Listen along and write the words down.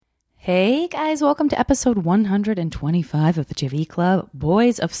Hey guys, welcome to episode 125 of the JV Club.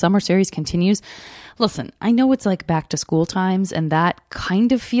 Boys of Summer series continues. Listen, I know it's like back to school times and that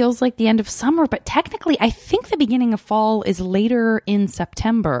kind of feels like the end of summer, but technically I think the beginning of fall is later in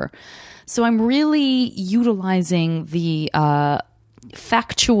September. So I'm really utilizing the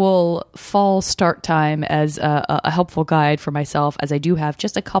factual fall start time as a helpful guide for myself, as I do have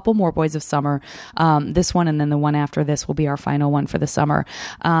just a couple more Boys of Summer. This one and then the one after this will be our final one for the summer.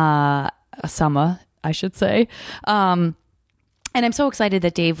 Summer, I should say. And I'm so excited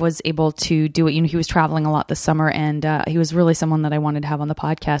that Dave was able to do it. You know, he was traveling a lot this summer, and he was really someone that I wanted to have on the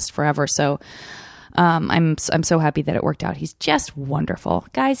podcast forever. So I'm so happy that it worked out. He's just wonderful.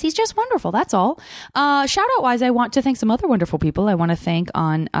 Guys, he's just wonderful. That's all. Shout out wise, I want to thank some other wonderful people. I want to thank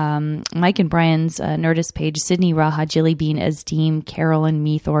on Mike and Brian's Nerdist page, Sydney, Raha, Jilly Bean, Azdeem, Carolyn,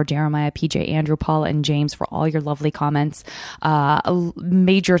 Methor, Jeremiah, PJ, Andrew, Paula, and James for all your lovely comments. A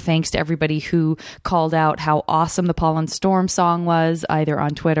major thanks to everybody who called out how awesome the Pollen Storm song was, either on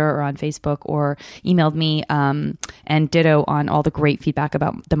Twitter or on Facebook, or emailed me, and ditto on all the great feedback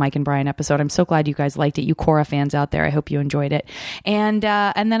about the Mike and Brian episode. I'm so glad you guys liked it. You Korra fans out there, I hope you enjoyed it. And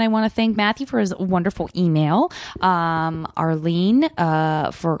then I want to thank Matthew for his wonderful email, Arlene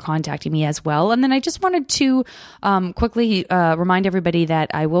for contacting me as well. And then I just wanted to quickly remind everybody that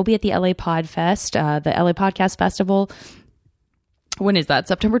I will be at the LA Podfest, the LA Podcast Festival. When is that?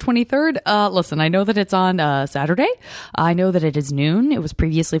 September 23rd? Listen, I know that it's on Saturday. I know that it is noon. It was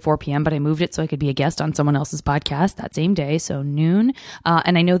previously 4 p.m., but I moved it so I could be a guest on someone else's podcast that same day, so noon.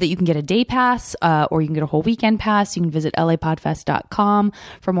 And I know that you can get a day pass or you can get a whole weekend pass. You can visit lapodfest.com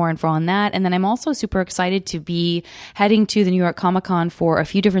for more info on that. And then I'm also super excited to be heading to the New York Comic Con for a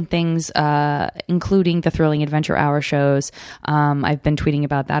few different things, including the Thrilling Adventure Hour shows. I've been tweeting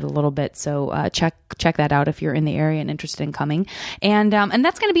about that a little bit, so check that out if you're in the area and interested in coming. And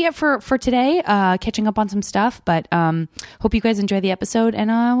that's going to be it for today, catching up on some stuff. But hope you guys enjoy the episode,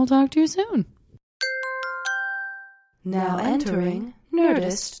 and I will talk to you soon. Now entering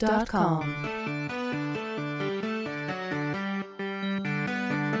Nerdist.com.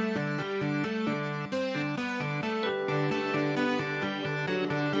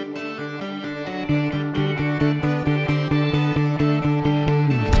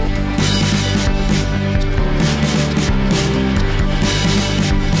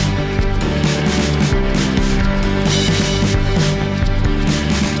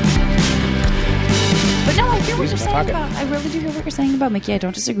 I really do hear what you're saying about Mickey. I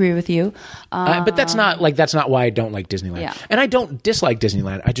don't disagree with you. But that's not why I don't like Disneyland. Yeah. And I don't dislike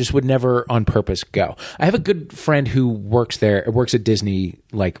Disneyland. I just would never on purpose go. I have a good friend who works there, works at Disney,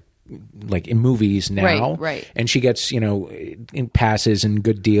 like in movies now. Right. And she gets, in passes and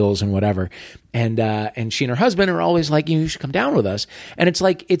good deals and whatever. And she and her husband are always like, you should come down with us. And it's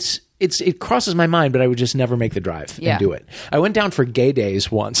like, it crosses my mind, but I would just never make the drive and do it. I went down for Gay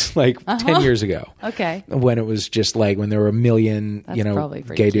Days once, 10 years ago. Okay. When it was just when there were a million,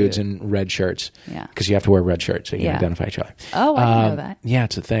 gay dudes in red shirts. Yeah. Because you have to wear red shirts so you can identify each other. Oh, I didn't know that. Yeah,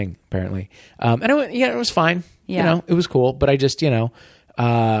 it's a thing, apparently. And I went, it was fine. Yeah. It was cool, but I just,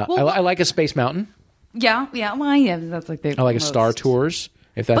 I like a Space Mountain. Yeah. Well, yeah, that's like the I like a Star Tours,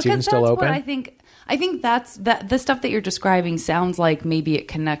 if that's even still open. What I think that's the stuff that you're describing sounds like maybe it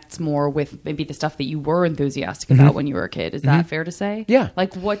connects more with maybe the stuff that you were enthusiastic about when you were a kid. Is that fair to say? Yeah.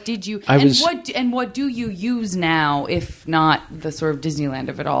 Like, what did you what do you use now, if not the sort of Disneyland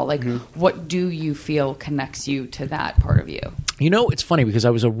of it all? Like, what do you feel connects you to that part of you? It's funny because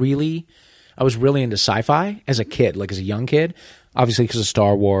I was really into sci-fi as a kid, as a young kid. Obviously because of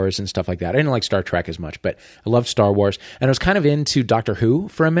Star Wars and stuff like that. I didn't like Star Trek as much, but I loved Star Wars. And I was kind of into Doctor Who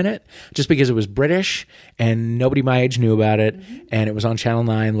for a minute, just because it was British and nobody my age knew about it. And it was on Channel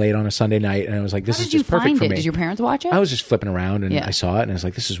 9 late on a Sunday night. And I was like, this is just perfect for me. Did your parents watch it? I was just flipping around and I saw it and I was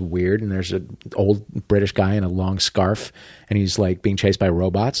like, this is weird. And there's an old British guy in a long scarf and he's being chased by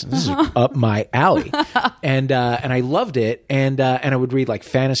robots. This is up my alley. And I loved it. And I would read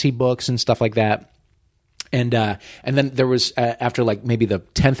fantasy books and stuff like that. And then there was, after maybe the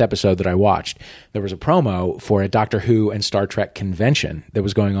 10th episode that I watched, there was a promo for a Doctor Who and Star Trek convention that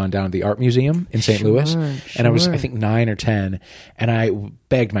was going on down at the Art Museum in St. Louis. And I was, I think, 9 or 10. And I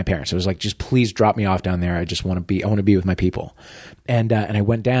begged my parents. I was like, just please drop me off down there. I want to be with my people. And I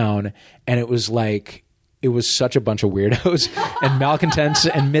went down and it was it was such a bunch of weirdos and malcontents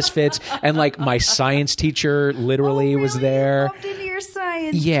and misfits. And my science teacher literally was there.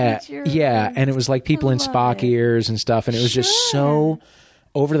 Science teacher. Yeah. And it was people in Spock ears and stuff. And it was just so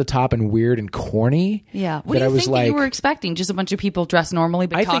over the top and weird and corny. Yeah. What do you think that you were expecting? Just a bunch of people dressed normally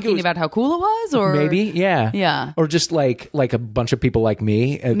but talking about how cool it was? Or maybe, yeah. Yeah. Or just like a bunch of people like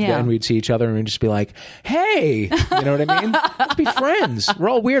me, and we'd see each other and we'd just be like, hey, you know what I mean? Let's be friends. We're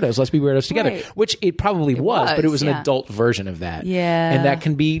all weirdos. Let's be weirdos together. Right. Which it probably was, but it was an adult version of that. Yeah. And that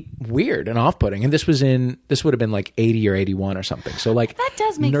can be weird and off-putting. And this would have been like 80 or 81 or something. So like that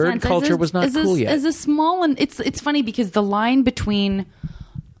does make nerd sense. culture was not cool yet. As a small one, it's funny because the line between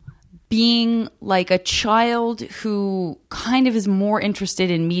being like a child who kind of is more interested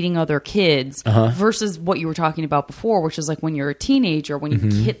in meeting other kids versus what you were talking about before, which is like when you're a teenager, when you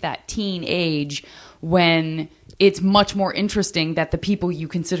hit that teen age, when it's much more interesting that the people you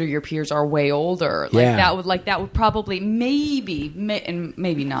consider your peers are way older. That would probably maybe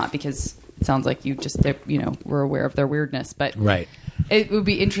not, because it sounds like you just, were aware of their weirdness, but right. It would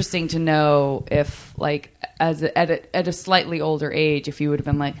be interesting to know if, like, at a slightly older age, if you would have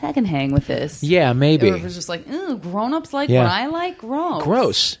been like, I can hang with this. Yeah, maybe. Or if it was just like, grown-ups like what I like?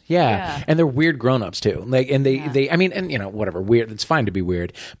 Gross. Yeah. And they're weird grown-ups, too. Like, and whatever, weird. It's fine to be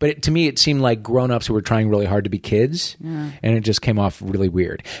weird. But to me, it seemed like grown-ups who were trying really hard to be kids. Yeah. And it just came off really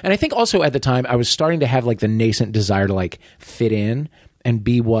weird. And I think also at the time, I was starting to have, like, the nascent desire to, like, fit in and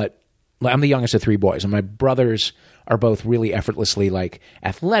be I'm the youngest of three boys, and my brothers are both really effortlessly like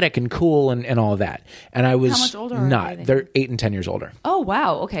athletic and cool and all of that. And I was how much older not. Are they? They're 8 and 10 years older. Oh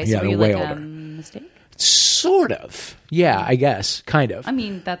wow. Okay. So yeah, were you way like older. Mistake? Sort of. Yeah, I guess. Kind of. I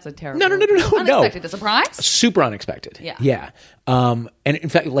mean, that's a terrible. No. Unexpected. A surprise? Super unexpected. Yeah. And in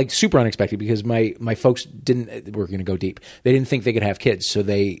fact, like super unexpected, because my folks we're going to go deep. They didn't think they could have kids. So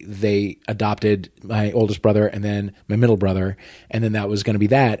they adopted my oldest brother and then my middle brother. And then that was going to be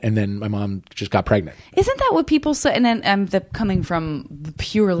that. And then my mom just got pregnant. Isn't that what people say? And then I'm coming from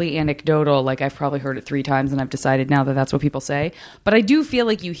purely anecdotal, like I've probably heard it 3 times and I've decided now that that's what people say. But I do feel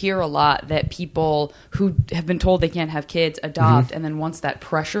like you hear a lot that people who have been told they can't have kids adopt, and then once that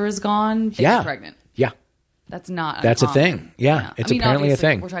pressure is gone, they get pregnant. Yeah. That's not That's uncommon. a thing. Yeah. It's apparently a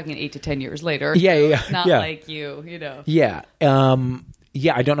thing. We're talking 8 to 10 years later. Yeah. It's not like you know. Yeah.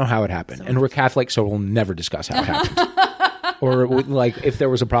 I don't know how it happened. And we're Catholic, so we'll never discuss how it happened. Or like if there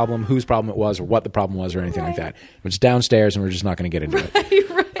was a problem, whose problem it was, or what the problem was, or anything like that. It's downstairs, and we're just not going to get into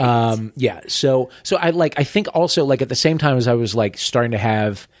it. Right. So I think also like at the same time as I was like starting to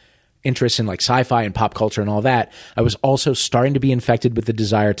have interest in like sci-fi and pop culture and all that, I was also starting to be infected with the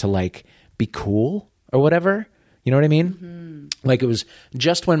desire to like be cool or whatever. You know what I mean? Mm-hmm. Like it was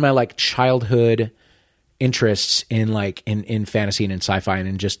just when my like childhood interests in like in fantasy and in sci-fi and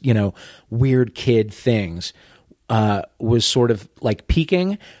in just, weird kid things was sort of like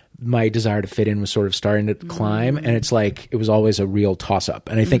peaking. My desire to fit in was sort of starting to climb, and it's like it was always a real toss-up.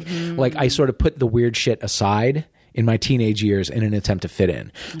 And I think like I sort of put the weird shit aside in my teenage years in an attempt to fit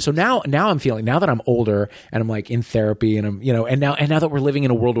in. So now I'm feeling, now that I'm older and I'm like in therapy and I'm, and now that we're living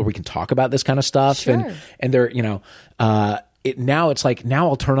in a world where we can talk about this kind of stuff, sure. and there, now it's like, now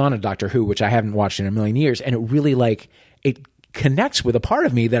I'll turn on a Doctor Who, which I haven't watched in a million years. And it really like, it connects with a part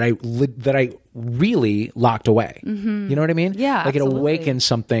of me that I really locked away. Mm-hmm. You know what I mean? Yeah, like absolutely. It awakens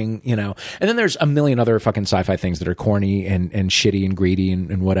something, And then there's a million other fucking sci-fi things that are corny and shitty and greedy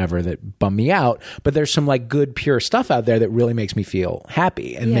and whatever that bum me out. But there's some like good, pure stuff out there that really makes me feel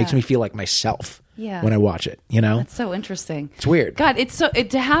happy and makes me feel like myself when I watch it, That's so interesting. It's weird. God,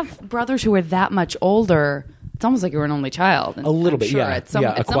 to have brothers who are that much older. It's almost like you were an only child. A little bit, yeah.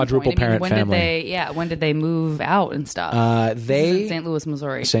 A quadruple parent family. When did they move out and stuff? They in St. Louis,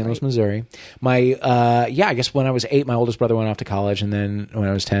 Missouri. St. Louis, Missouri. My I guess when I was 8, my oldest brother went off to college, and then when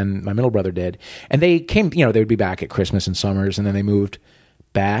I was 10, my middle brother did. And they came, they would be back at Christmas and summers, and then they moved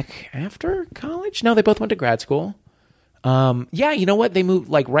back after college. No, they both went to grad school. You know what? They moved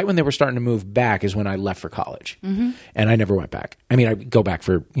like right when they were starting to move back is when I left for college, and I never went back. I mean, I go back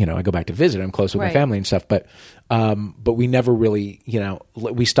for I go back to visit. I'm close with my family and stuff, but we never really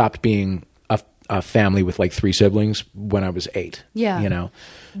we stopped being a family with like 3 siblings when I was 8. Yeah,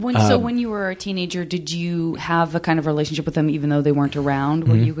 when you were a teenager, did you have a kind of relationship with them even though they weren't around,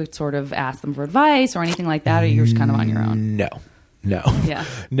 where you could sort of ask them for advice or anything like that, or you're just kind of on your own? No. Yeah.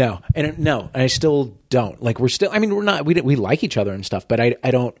 No. And I still don't. Like we're not, we like each other and stuff, but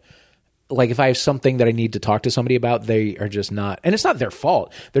I don't, like if I have something that I need to talk to somebody about, they are just not, and it's not their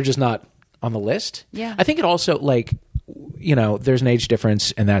fault. They're just not on the list. Yeah. I think it also like, there's an age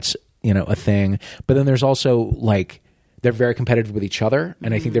difference and that's, a thing, but then there's also like, they're very competitive with each other.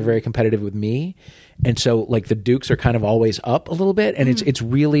 And I think they're very competitive with me. And so like the Dukes are kind of always up a little bit. And it's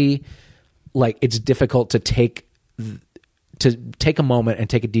really like, it's difficult to take a moment and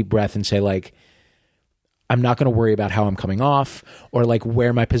take a deep breath and say like, I'm not going to worry about how I'm coming off, or like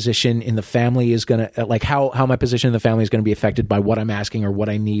where my position in the family is going to, like how my position in the family is going to be affected by what I'm asking or what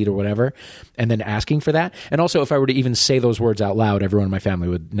I need or whatever, and then asking for that. And also, if I were to even say those words out loud, everyone in my family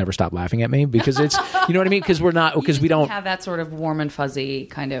would never stop laughing at me, because it's, you know what I mean? Because we don't have that sort of warm and fuzzy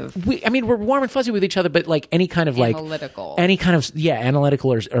kind of. We're warm and fuzzy with each other, but like any kind of analytical.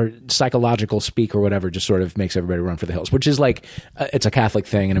 Analytical or psychological speak or whatever just sort of makes everybody run for the hills, which is like it's a Catholic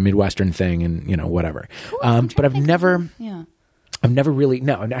thing and a Midwestern thing, and whatever. Cool. But I've never really,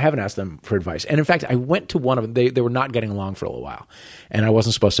 no, I haven't asked them for advice. And in fact, I went to one of them. They were not getting along for a little while, and I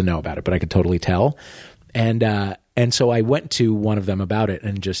wasn't supposed to know about it, but I could totally tell. And so I went to one of them about it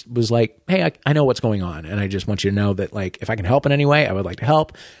and just was like, hey, I know what's going on, and I just want you to know that, like, if I can help in any way, I would like to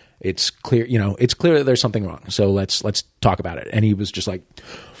help. It's clear, it's clear that there's something wrong. So let's talk about it. And he was just like,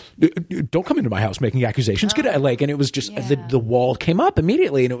 don't come into my house making accusations. Get out. Like, and it was just the wall came up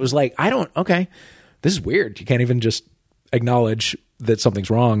immediately, and it was like, okay, this is weird. You can't even just acknowledge that something's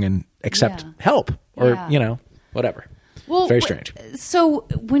wrong and accept help or whatever. Well, very strange. So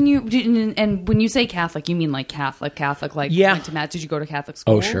when you say Catholic, you mean like Catholic, like went to Matt? Did you go to Catholic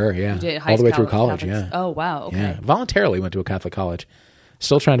school? Oh, sure, yeah, all the way through college. Catholic? Yeah. Oh, wow. Okay. Yeah, voluntarily went to a Catholic college.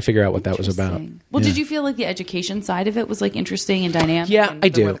 Still trying to figure out what that was about. Well, did you feel like the education side of it was like interesting and dynamic? Yeah, and I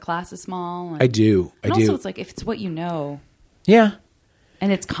do. Where the class is small. I do. And also, it's like if it's what you know. Yeah.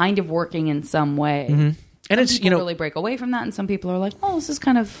 And it's kind of working in some way. Mm-hmm. And some people really break away from that, and some people are like, "Oh, this is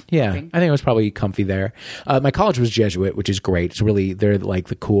kind of working." I think it was probably comfy there. My college was Jesuit, which is great. It's really they're like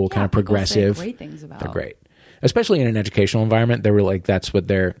the cool kind of progressive. Say great things about. They're great, especially in an educational environment. They were like that's where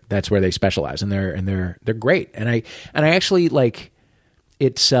they specialize, and they're great. And I actually like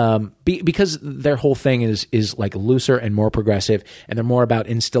it's because their whole thing is like looser and more progressive, and they're more about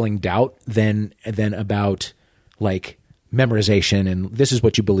instilling doubt than about like memorization and this is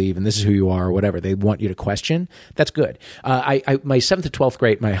what you believe and this is who you are or whatever. They want you to question. That's good. My 7th to 12th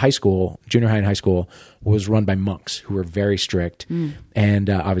grade, my high school, junior high and high school, was run by monks who were very strict and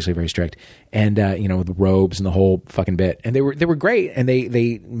obviously very strict, and with the robes and the whole fucking bit. And they were great, and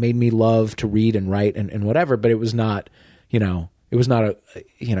they made me love to read and write and whatever. But it was not it was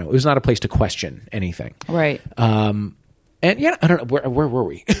not a place to question anything. Right. And I don't know where were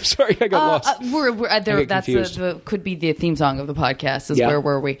we? Sorry, I got lost. We're there. That's could be the theme song of the podcast. Is where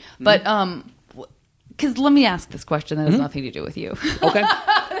were we? But because let me ask this question that has nothing to do with you. Okay,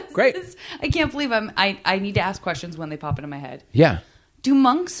 great. I can't believe I need to ask questions when they pop into my head. Yeah. Do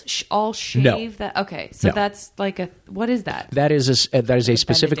monks all shave? No. That? Okay, so that's like what is that? That is a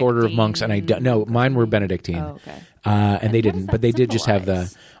specific order of monks, and I don't know. Mine were Benedictine. Oh, okay. And they didn't, but they did just have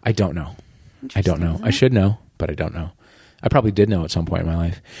the. I don't know. I should know, but I don't know. I probably did know at some point in my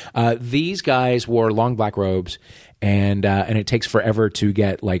life. These guys wore long black robes, and it takes forever to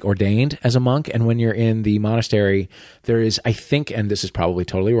get like ordained as a monk. And when you're in the monastery, there is, I think, and this is probably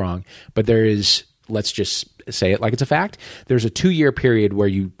totally wrong, but there is. Let's just say it like it's a fact. There's a 2-year period where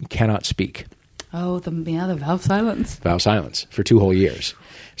you cannot speak. Oh, the vow of silence. Vow of silence for 2 whole years.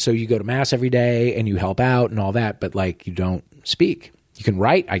 So you go to mass every day and you help out and all that, but like you don't speak. You can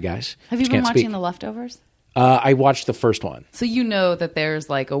write, I guess. Have you been watching The Leftovers? I watched the first one. So you know that there's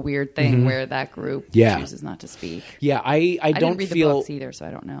like a weird thing where that group chooses not to speak. Yeah, I don't didn't read feel... the books either, so I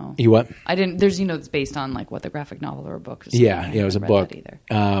don't know. You what? I didn't. There's it's based on like what the graphic novel or a book. It was a book. Either.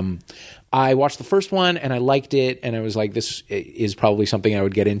 I watched the first one and I liked it, and I was like, this is probably something I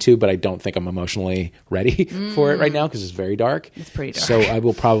would get into, but I don't think I'm emotionally ready for it right now because it's very dark. It's pretty dark. So I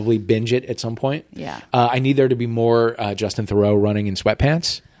will probably binge it at some point. Yeah. I need there to be more Justin Theroux running in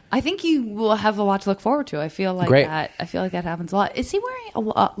sweatpants. I think you will have a lot to look forward to. I feel like that. I feel like that happens a lot. Is he wearing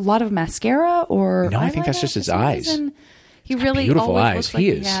a lot of mascara or? No, I think that's just his eyes. He really beautiful always eyes. Looks like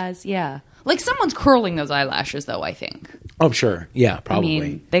he has. Yeah, like someone's curling those eyelashes, though. I think. Oh, sure. Yeah, probably. I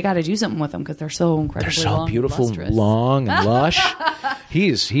mean, they got to do something with them because they're so incredibly long, beautiful, and lustrous. long and lush. He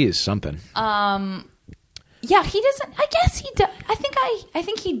is something. Yeah, he doesn't. I guess he does. I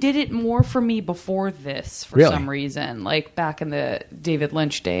think he did it more for me before this for some reason, like back in the David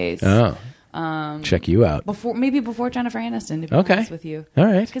Lynch days. Oh, check you out. Before Jennifer Aniston. To be honest with you, all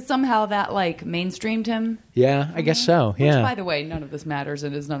right. Because somehow that like mainstreamed him. Yeah, I guess so. Yeah. Which, by the way, none of this matters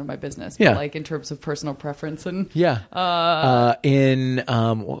and is none of my business. Yeah. But like in terms of personal preference and in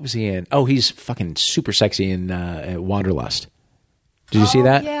what was he in? Oh, he's fucking super sexy in Wanderlust. Did you see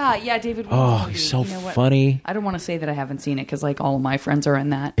that? Yeah, David. Oh, he's so funny. I don't want to say that I haven't seen it because like all of my friends are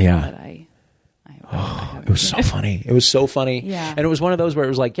in that. Yeah, but I It was so funny. It was so funny. Yeah. And it was one of those where it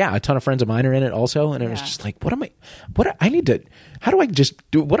was like, yeah, a ton of friends of mine are in it also. And it was just like, how do I just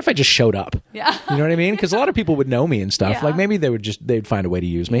do, what if I just showed up? Yeah. You know what I mean? Because a lot of people would know me and stuff. Yeah. Like maybe they'd find a way to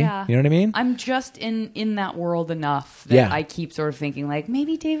use me. Yeah. You know what I mean? I'm just in that world enough that I keep sort of thinking like,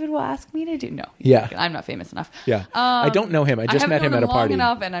 maybe David will ask me to do. No. Yeah. I'm not famous enough. Yeah. I don't know him. I just met him at a party.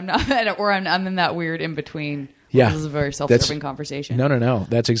 Enough and I'm not, or I'm in that weird in between. Yeah. This is a very self-serving conversation. No.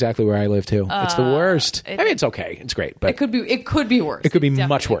 That's exactly where I live too. It's the worst. I mean, it's okay. It's great, but it could be worse. It could be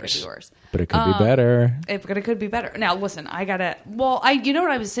much worse. But it could be better. It could be better. Now, listen, you know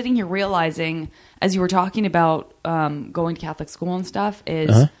what I was sitting here realizing as you were talking about going to Catholic school and stuff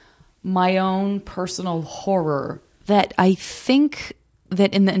is my own personal horror that I think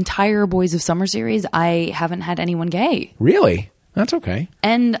that in the entire Boys of Summer series, I haven't had anyone gay. Really? That's okay.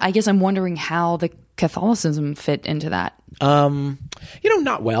 And I guess I'm wondering how the Catholicism fit into that.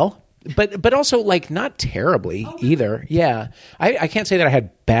 Not well, but also like not terribly either. Yeah. I can't say that I had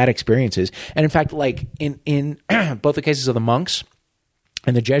bad experiences. And in fact, like in both the cases of the monks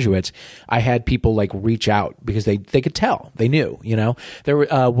and the Jesuits, I had people like reach out because they could tell, they knew, there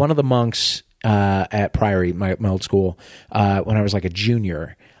were, one of the monks, at Priory, my old school, when I was like a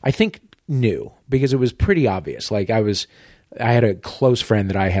junior, I think knew because it was pretty obvious. Like I had a close friend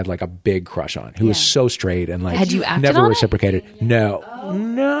that I had like a big crush on who was so straight and like had you acted never on reciprocated. It?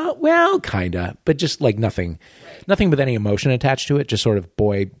 No, well, kinda, but just like nothing with any emotion attached to it. Just sort of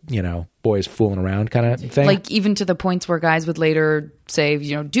boys fooling around kind of thing. Like even to the points where guys would later say,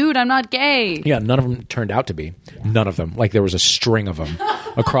 dude, I'm not gay. Yeah, none of them turned out to be. None of them. Like there was a string of them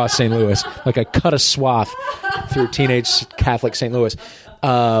across St. Louis. Like I cut a swath through teenage Catholic St. Louis.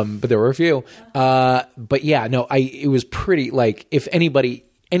 But there were a few. But yeah, no, it was pretty like if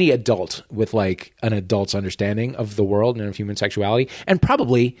any adult with like an adult's understanding of the world and of human sexuality, and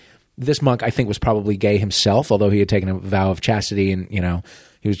probably this monk I think was probably gay himself, although he had taken a vow of chastity and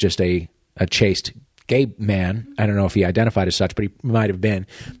he was just a chaste gay man. I don't know if he identified as such, but he might have been.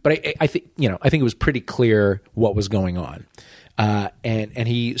 But I think I think it was pretty clear what was going on. And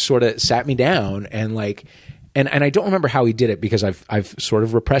he sort of sat me down and like. And I don't remember how he did it because I've sort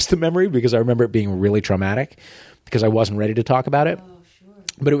of repressed the memory because I remember it being really traumatic because I wasn't ready to talk about it. Oh, sure.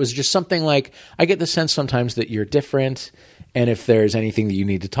 But it was just something like I get the sense sometimes that you're different and if there's anything that you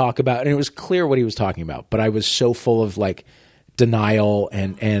need to talk about. And it was clear what he was talking about, but I was so full of like denial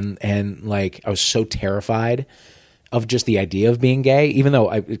and like I was so terrified of just the idea of being gay, even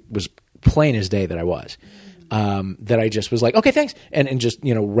though it was plain as day that I was. That I just was like, okay, thanks. And just,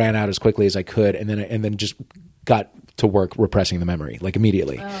 ran out as quickly as I could. And then just got to work repressing the memory like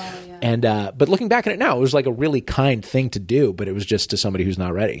immediately. Oh, yeah. And, but looking back at it now, it was like a really kind thing to do, but it was just to somebody who's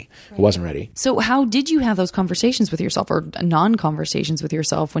not ready, who wasn't ready. So how did you have those conversations with yourself or non-conversations with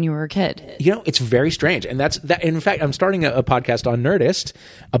yourself when you were a kid? It's very strange. And that's that. In fact, I'm starting a podcast on Nerdist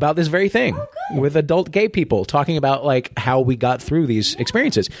about this very thing with adult gay people talking about like how we got through these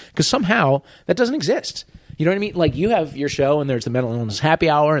experiences because somehow that doesn't exist. You know what I mean? Like you have your show and there's the Mental Illness Happy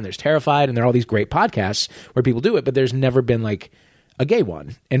Hour and there's Terrified and there are all these great podcasts where people do it, but there's never been like a gay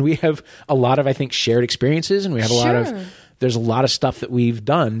one. And we have a lot of, I think, shared experiences and we have there's a lot of stuff that we've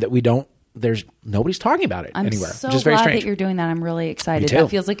done that nobody's talking about it anywhere. I'm so which is very glad strange. that you're doing that. I'm really excited.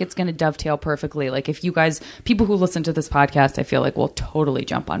 That feels like it's going to dovetail perfectly. Like if you guys, people who listen to this podcast, I feel like will totally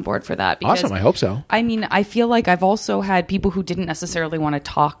jump on board for that. Because, awesome. I hope so. I mean, I feel like I've also had people who didn't necessarily want to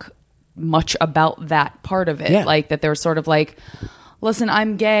talk much about that part of it. Yeah. Like that they're sort of like, listen,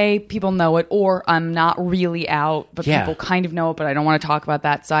 I'm gay, people know it, or I'm not really out, but people kind of know it, but I don't want to talk about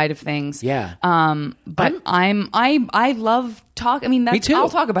that side of things. Yeah. But I love talk. I mean, I'll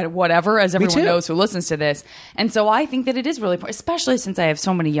talk about it, whatever, as everyone knows who listens to this. And so I think that it is really important, especially since I have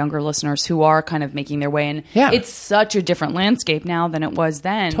so many younger listeners who are kind of making their way in. Yeah. It's such a different landscape now than it was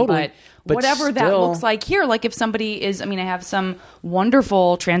then. Totally. But whatever that looks like here, like if somebody is, I mean, I have some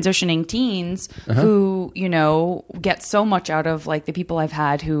wonderful transitioning teens who, get so much out of like the people I've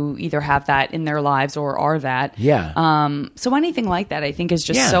had who either have that in their lives or are that. Yeah. So anything like that, I think is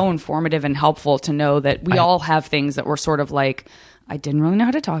just so informative and helpful to know that we all have things that we're sort of like, I didn't really know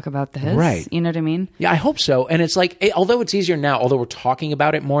how to talk about this. Right. You know what I mean? Yeah, I hope so. And it's like, although it's easier now, although we're talking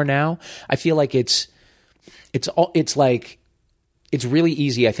about it more now, I feel like it's really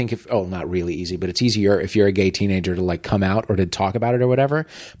easy, I think, not really easy, but it's easier if you're a gay teenager to like come out or to talk about it or whatever.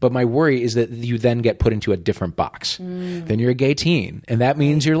 But my worry is that you then get put into a different box. Then you're a gay teen. And that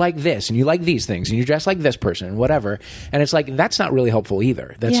means you're like this and you like these things and you dress like this person and whatever. And it's like, that's not really helpful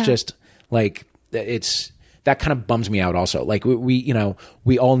either. That's just like, that kind of bums me out also. Like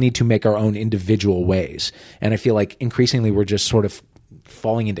we all need to make our own individual ways. And I feel like increasingly we're just sort of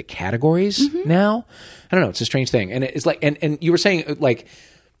falling into categories now. I don't know. It's a strange thing. And it's like, and you were saying like,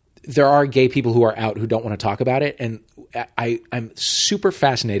 there are gay people who are out who don't want to talk about it. And I'm super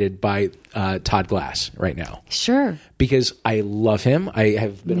fascinated by Todd Glass right now. Sure. Because I love him. I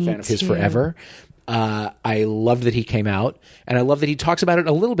have been a fan of his forever. I love that he came out, and I love that he talks about it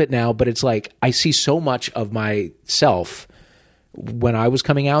a little bit now, but it's like I see so much of myself when I was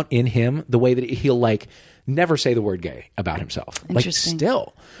coming out in him, the way that he'll like never say the word gay about himself. Like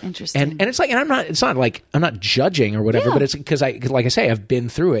still. Interesting. And it's like, and it's not like I'm not judging or whatever, but it's because like I say, I've been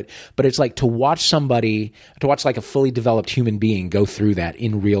through it, but it's like to watch like a fully developed human being go through that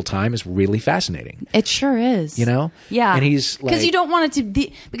in real time is really fascinating. It sure is. You know? Yeah. And he's like, because you don't want it to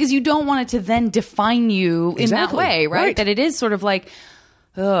be, because you don't want it to then define you in that way, right? That it is sort of like,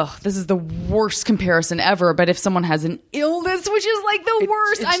 ugh, this is the worst comparison ever. But if someone has an illness, which is like the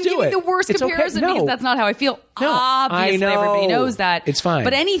worst, I'm giving the worst comparison because that's not how I feel. No, obviously, everybody knows that. It's fine.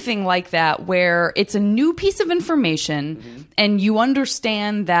 But anything like that, where it's a new piece of information and you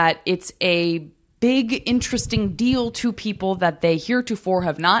understand that it's a big, interesting deal to people that they heretofore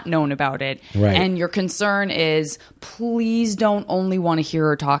have not known about it. Right. And your concern is, please don't only want to hear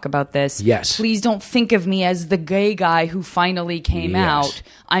her talk about this. Yes. Please don't think of me as the gay guy who finally came out.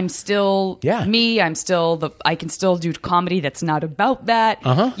 I'm still me. I can still do comedy that's not about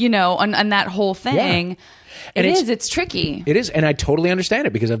that, you know, and that whole thing. Yeah. And it's tricky. It is. And I totally understand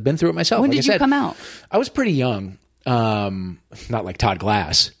it because I've been through it myself. When did you come out? I was pretty young. Not like Todd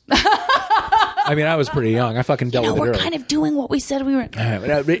Glass. I mean, I was pretty young. I fucking dealt with it early. We're kind of doing what we said we were.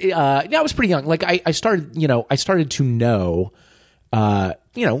 I was pretty young. Like I started to know,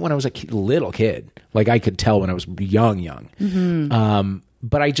 when I was a little kid. Like I could tell when I was young.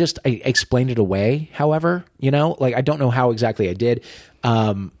 But I explained it away. However, like I don't know how exactly I did.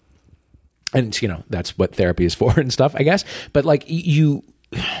 And that's what therapy is for and stuff, I guess. But like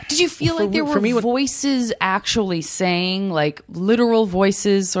did you feel like there were voices actually saying, like literal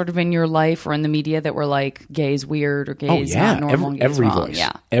voices sort of in your life or in the media that were like, gay is weird or gay is not normal? Every wrong. voice.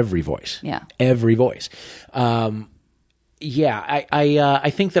 Yeah. Every voice. Yeah. Every voice. I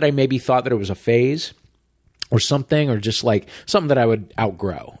think that I maybe thought that it was a phase or something, or just like something that I would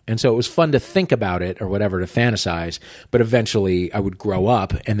outgrow. And so it was fun to think about it or whatever, to fantasize, but eventually I would grow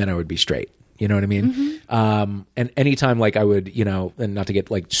up and then I would be straight. You know what I mean? And anytime like I would, and not to get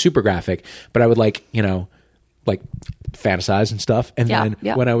like super graphic, but I would like fantasize and stuff. And then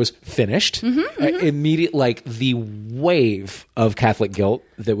when I was finished, immediate, like the wave of Catholic guilt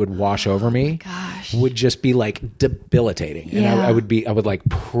that would wash over me would just be like debilitating. And I would like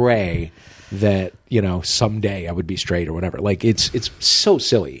pray that, someday I would be straight or whatever. Like it's so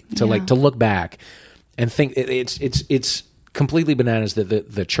silly to like, to look back and think it's completely bananas that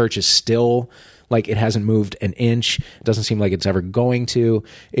the church is still like, it hasn't moved an inch. It doesn't seem like it's ever going to.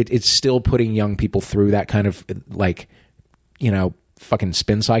 It's still putting young people through that kind of like, fucking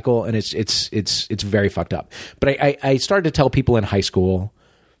spin cycle, and it's very fucked up. But I started to tell people in high school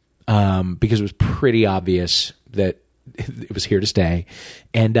because it was pretty obvious that it was here to stay.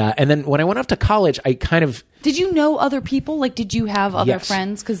 And then when I went off to college, I kind of... Did you know other people? Like, did you have other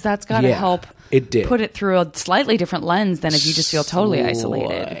friends? Because that's got to help it did. Put it through a slightly different lens than if you just feel totally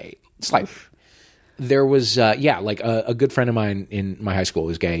isolated. There was, like a good friend of mine in my high school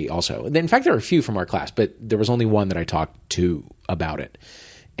was gay also. In fact, there were a few from our class, but there was only one that I talked to about it.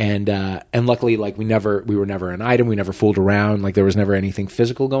 And luckily, like we were never an item. We never fooled around. Like there was never anything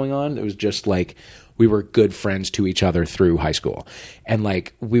physical going on. It was just like we were good friends to each other through high school. And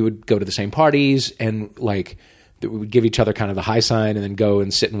like we would go to the same parties, and like we would give each other kind of the high sign, and then go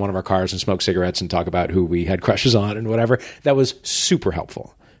and sit in one of our cars and smoke cigarettes and talk about who we had crushes on and whatever. That was super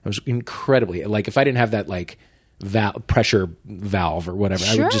helpful. It was incredibly, like if I didn't have that like pressure valve or whatever,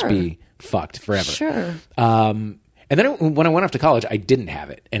 I would just be fucked forever. Sure. And then when I went off to college, I didn't have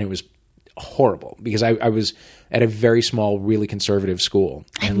it, and it was horrible because I was at a very small, really conservative school,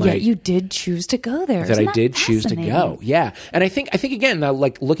 and yet you did choose to go there. That I did choose to go, yeah. And I think again now,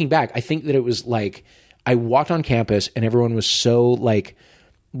 like looking back, I think that it was like I walked on campus and everyone was so like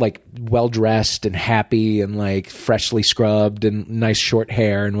well dressed and happy and like freshly scrubbed and nice short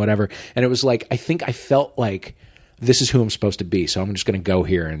hair and whatever, and it was like I think I felt like, this is who I'm supposed to be, so I'm just going to go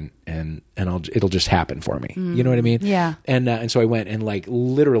here and it'll just happen for me. You know what I mean? Yeah. And so I went, and like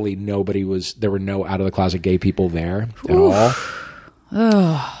literally there were no out of the closet gay people there at all.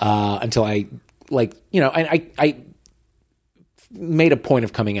 Until I like, I made a point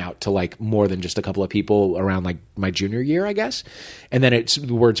of coming out to like more than just a couple of people around like my junior year, I guess. And then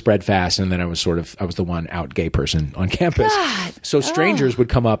the word spread fast. And then I was the one out gay person on campus. God. So strangers would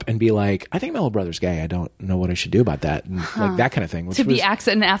come up and be like, I think my little brother's gay. I don't know what I should do about that. And like that kind of thing. To be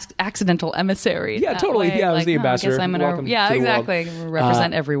an accidental emissary. Yeah, totally. Way. Yeah, I was like, the ambassador. I guess I'm Welcome to the exactly.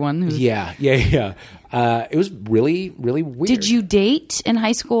 Represent everyone. Yeah. It was really, really weird. Did you date in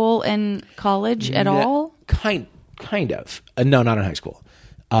high school and college at all? Kind of. No, not in high school.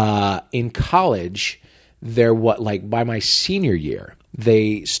 In college, by my senior year,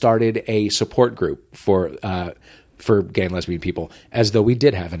 they started a support group for gay and lesbian people, as though we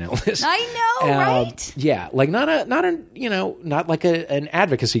did have an illness. I know, right? Yeah, like not like an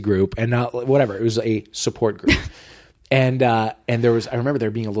advocacy group, and not whatever. It was a support group, and I remember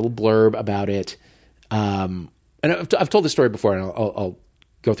there being a little blurb about it. And I've told this story before, and I'll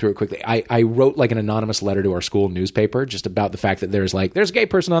go through it quickly. I wrote like an anonymous letter to our school newspaper just about the fact that there's a gay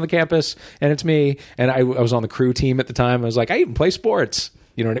person on the campus, and it's me. And I was on the crew team at the time. I was like, I even play sports.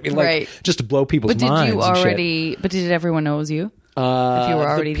 You know what I mean? Like, right. Just to blow people's minds. But did everyone know it was you? If you were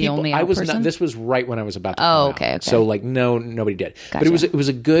already the only out person? This was right when I was about to come out. Okay. So like, no, nobody did. Gotcha. But it was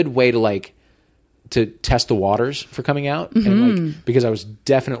a good way to test the waters for coming out. Mm-hmm. And because I was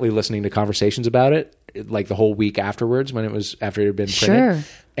definitely listening to conversations about it, like the whole week afterwards after it had been printed. Sure.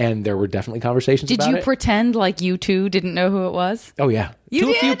 And there were definitely conversations about it. Did you pretend like you two didn't know who it was? Oh, yeah. You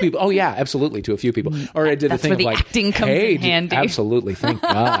did? A few people. Oh, yeah, absolutely. To a few people. Or I did That's the thing where the of like, acting comes in handy. Absolutely. Thank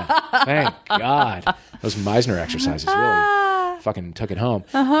God. Thank God. Those Meisner exercises really fucking took it home.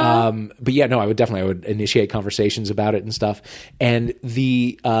 But yeah, no, I would initiate conversations about it and stuff. And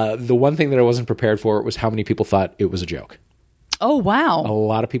the one thing that I wasn't prepared for was how many people thought it was a joke. Oh, wow. A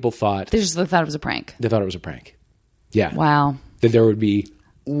lot of people thought... They just thought it was a prank. They thought it was a prank. Yeah. Wow. That there would be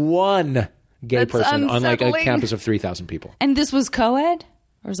one gay person on like a unsettling. campus of 3,000 people. And this was co-ed?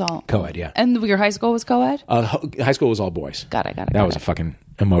 Or was all co-ed? Yeah. And your high school was co-ed? High school was all boys. Got it. That was a fucking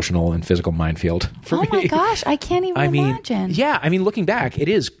emotional and physical minefield for me. Oh my gosh, I can't even imagine. Yeah, I mean, looking back, it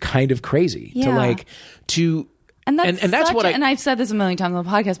is kind of crazy to And that's what and I've said this a million times on the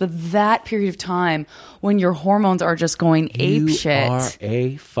podcast, but that period of time when your hormones are just going ape shit. You are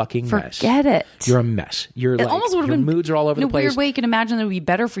a fucking mess. Forget it. You're a mess. Your moods are all over the place. In a weird way, you can imagine that it would be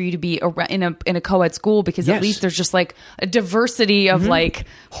better for you to be in a co-ed school because at least there's just like a diversity of like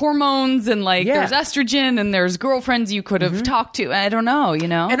hormones and like there's estrogen and there's girlfriends you could have talked to. I don't know,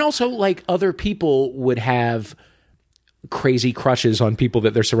 And also like other people would have crazy crushes on people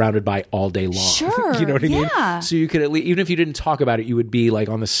that they're surrounded by all day long. Sure. You know what I mean? So you could at least, even if you didn't talk about it, you would be like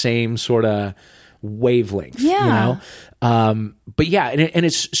on the same sort of wavelength. Yeah. But yeah, and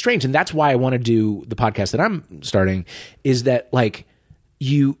it's strange. And that's why I want to do the podcast that I'm starting, is that like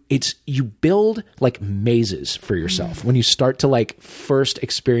you build like mazes for yourself when you start to like first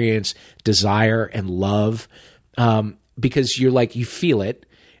experience desire and love, because you're like, you feel it.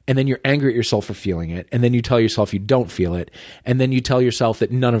 And then you're angry at yourself for feeling it. And then you tell yourself you don't feel it. And then you tell yourself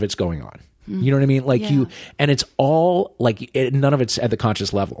that none of it's going on. You know what I mean? Like and it's all like, none of it's at the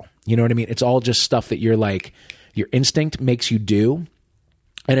conscious level. You know what I mean? It's all just stuff that you're like, your instinct makes you do.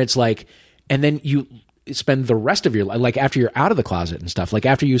 And it's like, and then you spend the rest of your life, like after you're out of the closet and stuff, like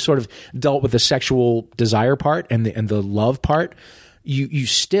after you sort of dealt with the sexual desire part and the love part, you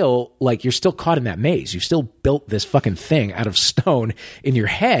still like, you're still caught in that maze. You've still built this fucking thing out of stone in your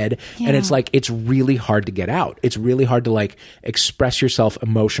head. And it's like, it's really hard to get out. It's really hard to like express yourself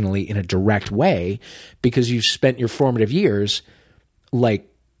emotionally in a direct way because you've spent your formative years like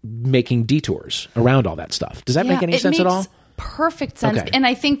making detours around all that stuff. Does that make any sense at all? Perfect sense. Okay. And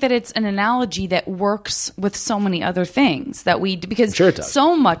I think that it's an analogy that works with so many other things that because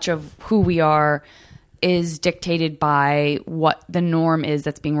so much of who we are is dictated by what the norm is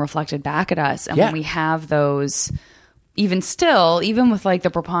that's being reflected back at us. And when we have those, even with like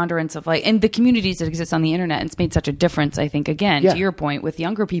the preponderance of like, and the communities that exist on the internet, it's made such a difference, I think, again, to your point with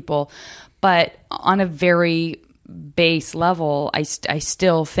younger people, but on a very base level, I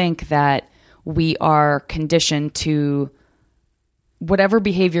still think that we are conditioned to whatever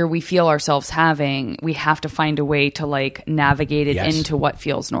behavior we feel ourselves having, we have to find a way to like navigate it into what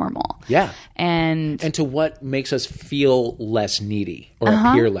feels normal. Yeah. And to what makes us feel less needy or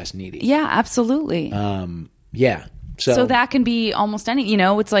appear less needy. Yeah, absolutely. Yeah. So that can be almost any,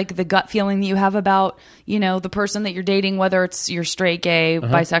 it's like the gut feeling that you have about, the person that you're dating, whether it's you're straight, gay,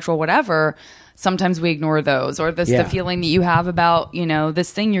 bisexual, whatever. Sometimes we ignore those, or the feeling that you have about,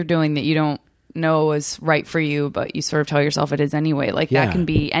 this thing you're doing that you don't know is right for you, but you sort of tell yourself it is anyway. Like that can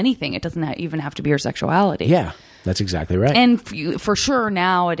be anything. It doesn't even have to be your sexuality. Yeah. That's exactly right. And for sure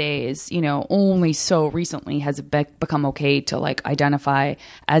nowadays, only so recently has it become okay to like identify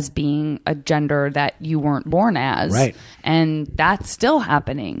as being a gender that you weren't born as. Right. And that's still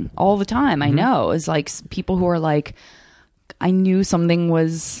happening all the time. I know. It's like people who are like, I knew something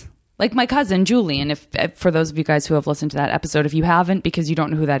was... Like my cousin, Julian, if for those of you guys who have listened to that episode, if you haven't, because you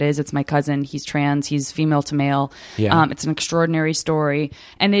don't know who that is, it's my cousin. He's trans. He's female to male. Yeah. It's an extraordinary story.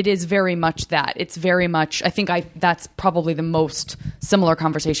 And it is very much that. It's very much, that's probably the most similar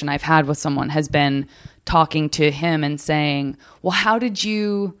conversation I've had with someone has been talking to him and saying, well, how did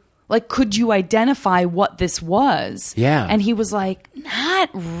you, like, could you identify what this was? Yeah. And he was like,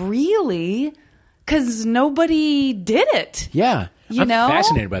 not really, because nobody did it. Yeah. I'm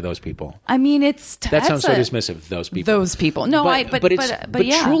fascinated by those people. I mean, that sounds so dismissive. Those people. Those people. No, but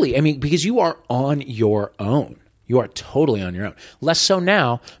yeah. Truly, I mean, because you are on your own. You are totally on your own. Less so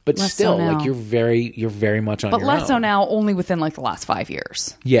now, but still, like you're very much on your own. But less so now, only within like the last 5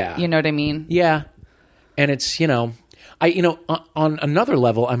 years. Yeah. You know what I mean? Yeah. And it's, on another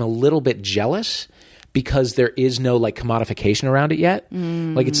level, I'm a little bit jealous because there is no like commodification around it yet.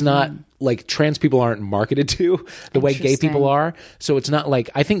 Like it's not like trans people aren't marketed to the way gay people are. So it's not like,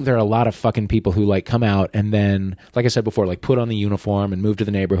 I think there are a lot of fucking people who like come out and then, like I said before, like put on the uniform and move to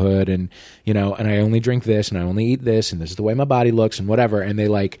the neighborhood and, and I only drink this and I only eat this and this is the way my body looks and whatever. And they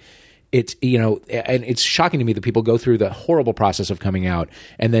like, it's, and it's shocking to me that people go through the horrible process of coming out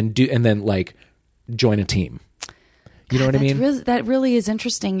and then like join a team. You know what I mean? That really is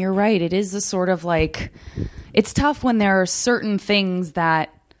interesting. You're right. It is a sort of like, it's tough when there are certain things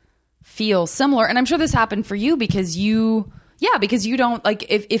that feel similar. And I'm sure this happened for you because you don't like,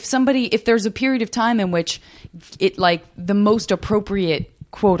 if there's a period of time in which it like the most appropriate,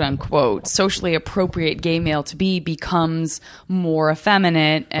 quote unquote, socially appropriate gay male to be becomes more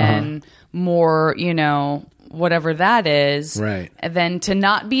effeminate and more, whatever that is. Right. And then to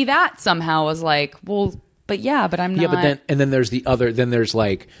not be that somehow is like, well, but I'm not. Yeah, but then there's there's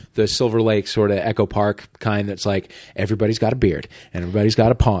like the Silver Lake sort of Echo Park kind that's like everybody's got a beard and everybody's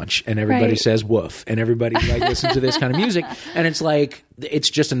got a paunch and everybody says woof and everybody like listens to this kind of music and it's like it's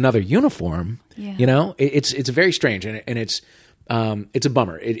just another uniform. Yeah. It's very strange and it's a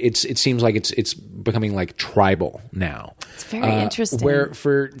bummer. It seems like it's becoming like tribal now. It's very interesting. Where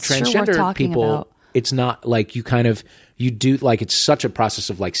for transgender people, it's not like you do like it's such a process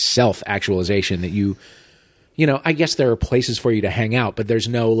of like self actualization that you. I guess there are places for you to hang out, but there's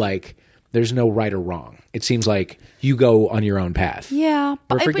no right or wrong. It seems like you go on your own path. Yeah.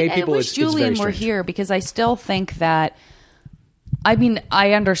 But for gay people, I wish Julian were here because I still think that, I mean,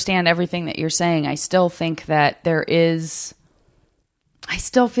 I understand everything that you're saying. I still think that I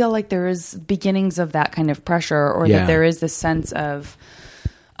still feel like there is beginnings of that kind of pressure or that there is this sense of,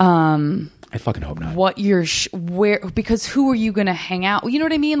 I fucking hope not. What you're, because who are you going to hang out? You know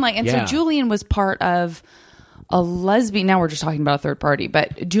what I mean? Like, and so Julian was part of a lesbian, now we're just talking about a third party,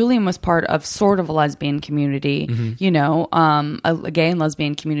 but Julian was part of sort of a lesbian community, a gay and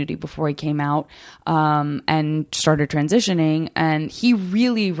lesbian community before he came out and started transitioning. And he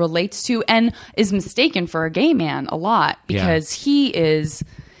really relates to and is mistaken for a gay man a lot because he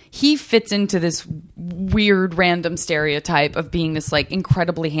fits into this weird random stereotype of being this like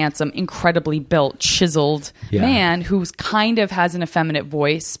incredibly handsome, incredibly built, chiseled man who's kind of has an effeminate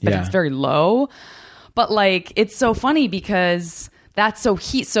voice, but it's very low. But like, it's so funny because that's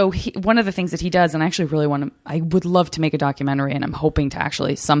one of the things that he does, and I actually I would love to make a documentary and I'm hoping to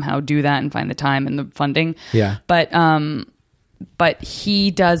actually somehow do that and find the time and the funding. Yeah. But he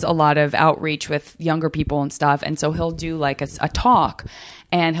does a lot of outreach with younger people and stuff. And so he'll do like a talk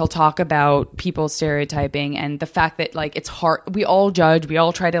and he'll talk about people stereotyping and the fact that like it's hard. We all judge. We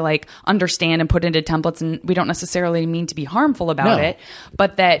all try to like understand and put into templates and we don't necessarily mean to be harmful about it.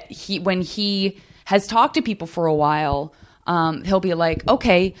 But that when he has talked to people for a while, he'll be like,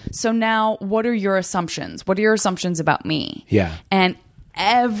 okay, so now what are your assumptions? What are your assumptions about me? Yeah. And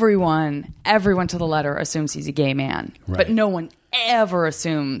everyone to the letter assumes he's a gay man, but no one ever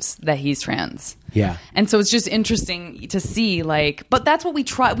assumes that he's trans. Yeah. And so it's just interesting to see like, but that's what we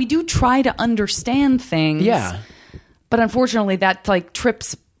try. We do try to understand things. Yeah. But unfortunately that like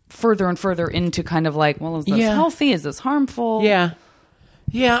trips further and further into kind of like, well, is this healthy? Is this harmful? Yeah.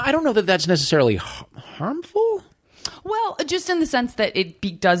 Yeah. I don't know that that's necessarily harmful. Well, just in the sense that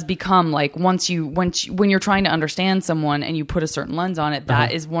it does become like when you're trying to understand someone and you put a certain lens on it,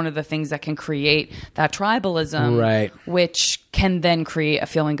 that is one of the things that can create that tribalism, right? Which can then create a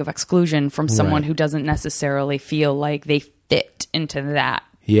feeling of exclusion from someone who doesn't necessarily feel like they fit into that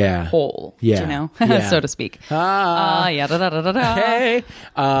hole, Yeah. you know, Yeah. so to speak. Yeah. Da, da, da, da, da. Hey.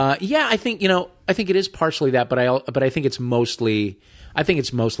 Yeah, I think, I think it is partially that, but I think it's mostly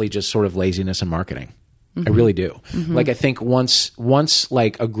just sort of laziness and marketing. I really do. Like, I think once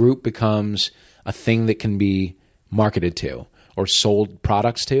like a group becomes a thing that can be marketed to or sold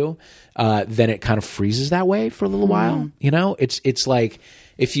products to, then it kind of freezes that way for a little while. It's like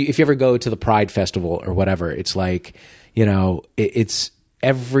if you ever go to the Pride Festival or whatever, it's like, it's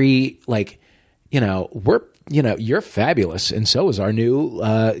every, like, we're, you're fabulous, and so is our new,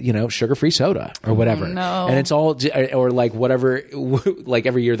 sugar-free soda or whatever. No. And it's all, or like whatever, like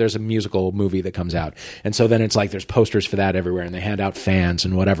every year there's a musical movie that comes out, and so then it's like there's posters for that everywhere, and they hand out fans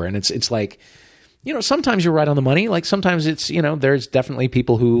and whatever, and it's like, sometimes you're right on the money. Like sometimes it's, there's definitely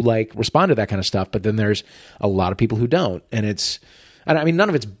people who like respond to that kind of stuff, but then there's a lot of people who don't, and I mean, none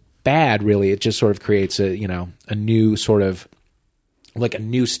of it's bad really. It just sort of creates a new sort of, like a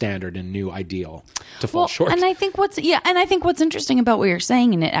new standard and new ideal to fall short. And I think what's interesting about what you're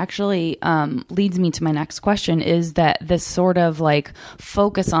saying, and it actually leads me to my next question, is that this sort of like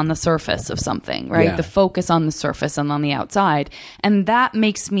focus on the surface of something, right? Yeah. The focus on the surface and on the outside. And that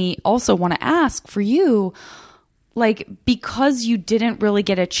makes me also want to ask for you, like, because you didn't really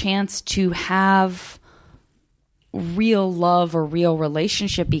get a chance to have real love or real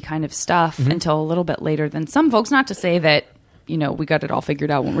relationship-y kind of stuff until a little bit later than some folks, not to say that, we got it all figured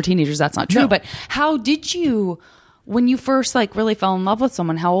out when we're teenagers. That's not true. No. But how did you, when you first like really fell in love with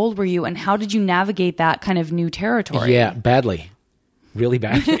someone, how old were you, and how did you navigate that kind of new territory? Yeah, badly. Really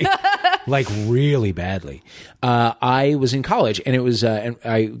badly. Like really badly. I was in college, and it was, and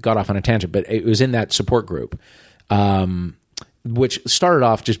I got off on a tangent, but it was in that support group, which started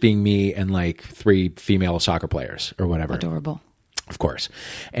off just being me and like 3 female soccer players or whatever. Adorable. Of course.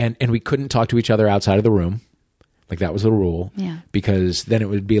 And we couldn't talk to each other outside of the room. Like that was the rule. Yeah. Because then it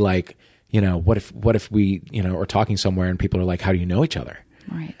would be like, what if we, are talking somewhere and people are like, how do you know each other?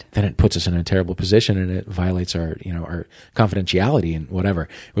 Right. Then it puts us in a terrible position, and it violates our, our confidentiality and whatever.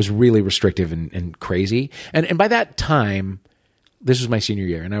 It was really restrictive and crazy. And by that time, this was my senior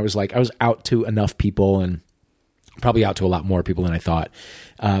year, and I was out to enough people, and probably out to a lot more people than I thought.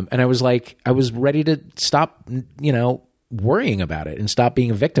 And I was ready to stop, worrying about it and stop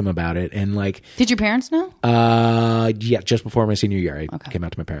being a victim about it. And like, did your parents know? Yeah, just before my senior year, I came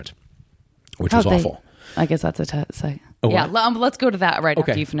out to my parents, which was awful. I guess that's yeah. Let's go to that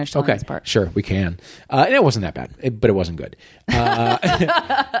after you finish telling this part. Sure, we can. And it wasn't that bad, but it wasn't good.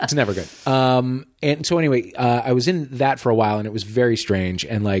 It's never good. And so anyway, I was in that for a while, and it was very strange.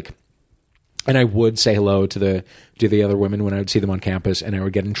 And like, and I would say hello to the other women when I would see them on campus, and I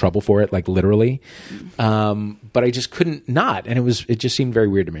would get in trouble for it, like literally. But I just couldn't not, and it just seemed very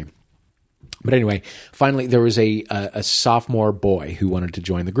weird to me. But anyway, finally there was a sophomore boy who wanted to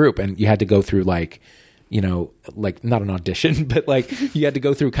join the group, and you had to go through like not an audition, but like you had to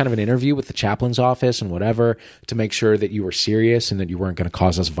go through kind of an interview with the chaplain's office and whatever to make sure that you were serious and that you weren't going to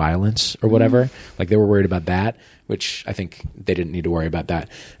cause us violence or whatever. Like they were worried about that, which I think they didn't need to worry about that.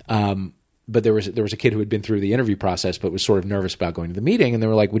 But there was a kid who had been through the interview process but was sort of nervous about going to the meeting, and they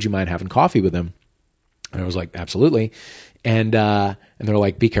were like, would you mind having coffee with him? And I was like, absolutely. And they were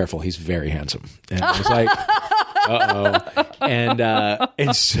like, be careful, he's very handsome. And I was like, uh-oh.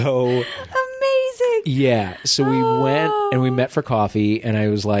 And so amazing. Yeah. So we went and we met for coffee, and I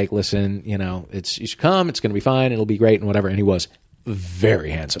was like, listen, you should come, it's going to be fine, it'll be great and whatever. And he was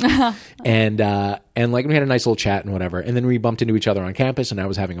very handsome. And like we had a nice little chat and whatever. And then we bumped into each other on campus, and I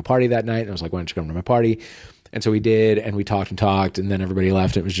was having a party that night, and I was like, why don't you come to my party? And so we did, and we talked, and then everybody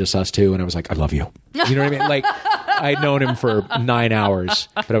left. It was just us two, and I was like, I love you. You know what I mean? Like, I'd known him for 9 hours,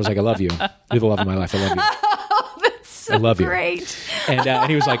 but I was like, I love you. You're the love of my life. I love you. Oh, that's so I love great. You. And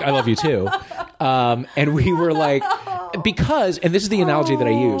he was like, I love you too. And we were like, because, and this is the analogy that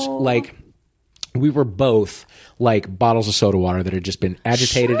I use, like, we were both like bottles of soda water that had just been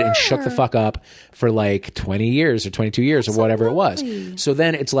agitated and shook the fuck up for like 20 years or 22 years or whatever it was. So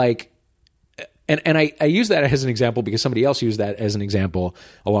then it's like, and I use that as an example because somebody else used that as an example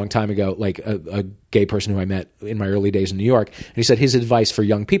a long time ago, like a gay person who I met in my early days in New York. And he said his advice for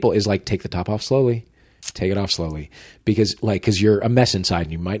young people is like, take the top off slowly. Take it off slowly because you're a mess inside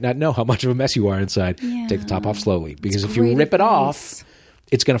and you might not know how much of a mess you are inside. Yeah. Take the top off slowly because if you rip it off,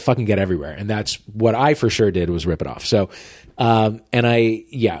 it's going to fucking get everywhere. And that's what I for sure did, was rip it off. So,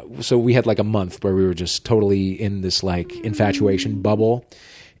 so we had like a month where we were just totally in this like infatuation bubble,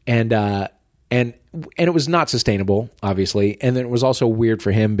 and it was not sustainable, obviously. And then it was also weird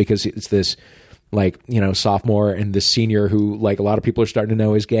for him because it's this like, sophomore and this senior who like a lot of people are starting to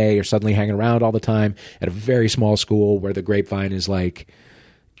know is gay, are suddenly hanging around all the time at a very small school where the grapevine is like,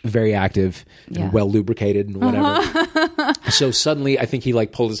 very active and well lubricated and whatever. So suddenly I think he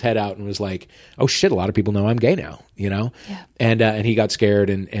like pulled his head out and was like, oh shit, a lot of people know I'm gay now, you know? Yeah. And he got scared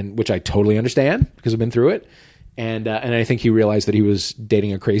and which I totally understand because I've been through it. And I think he realized that he was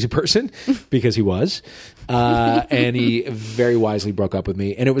dating a crazy person because he was. And he very wisely broke up with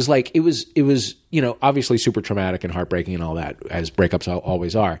me. And it was like, it was, you know, obviously super traumatic and heartbreaking and all that, as breakups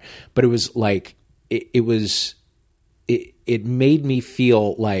always are. But it was like, it made me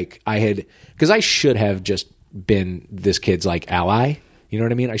feel like I had, because I should have just been this kid's like ally. You know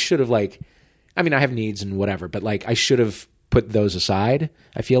what I mean? I should have like, I mean, I have needs and whatever, but like I should have put those aside,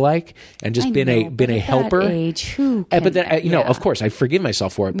 I feel like, and just been a helper. Age, who can, but then, you know, of course, I forgive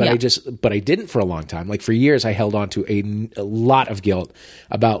myself for it, but I didn't for a long time. Like for years, I held on to a lot of guilt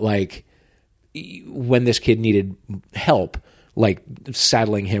about like when this kid needed help, like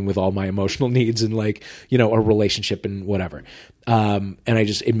saddling him with all my emotional needs and like, you know, a relationship and whatever. And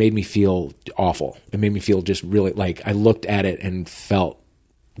it made me feel awful. It made me feel just really like I looked at it and felt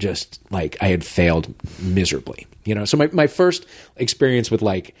just like I had failed miserably, you know? So my first experience with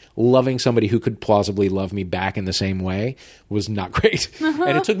like loving somebody who could plausibly love me back in the same way was not great.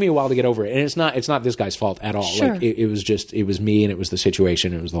 And it took me a while to get over it. And it's not this guy's fault at all. Sure. Like it was me and it was the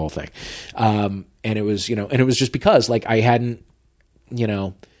situation. It was the whole thing. And it was, you know, and it was just because like I hadn't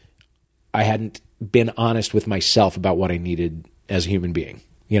been honest with myself about what I needed as a human being.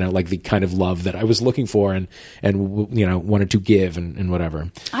 You know, like the kind of love that I was looking for and you know, wanted to give and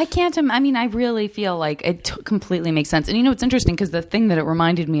whatever. I can't, I mean, I really feel like it completely makes sense. And you know, it's interesting because the thing that it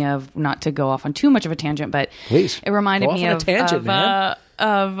reminded me of, not to go off on too much of a tangent, but please, it reminded me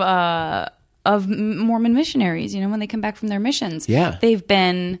of Mormon missionaries, you know, when they come back from their missions. Yeah. They've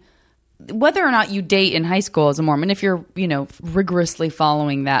been, whether or not you date in high school as a Mormon, if you're, you know, rigorously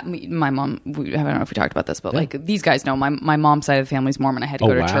following that, my mom, I don't know if we talked about this, but like these guys know my mom's side of the family's Mormon. I had to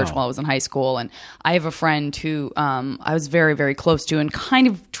go to church while I was in high school. And I have a friend who I was very, very close to and kind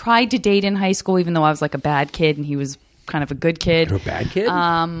of tried to date in high school, even though I was like a bad kid and he was kind of a good kid. You're a bad kid?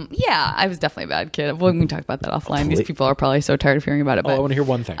 Yeah, I was definitely a bad kid. Well, we can talk about that offline. These people are probably so tired of hearing about it. But, I want to hear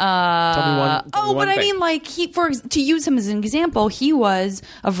one thing. Tell me one but thing. I mean, like to use him as an example, he was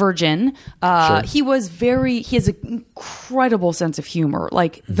a virgin. Sure. He has an incredible sense of humor,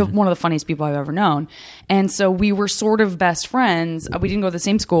 like one of the funniest people I've ever known. And so we were sort of best friends. We didn't go to the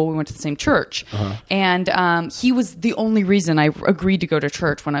same school. We went to the same church. And he was the only reason I agreed to go to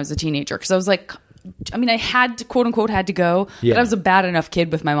church when I was a teenager. Because I was like, I mean, I had to, quote unquote, had to go, but I was a bad enough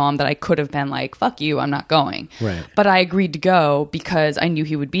kid with my mom that I could have been like, fuck you, I'm not going. Right. But I agreed to go because I knew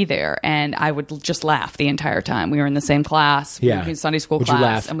he would be there and I would just laugh the entire time. We were in the same class, we were in Sunday school would class, you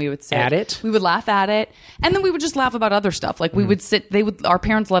laugh and we would sit at it. We would laugh at it. And then we would just laugh about other stuff. Like we would sit, our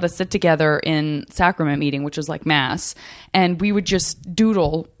parents let us sit together in sacrament meeting, which is like mass. And we would just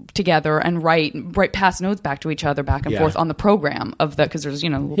doodle together and write pass notes back to each other back and forth on the program of because there's, you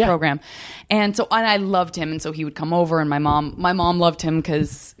know, a little program. And so, and I loved him. And so he would come over and my mom loved him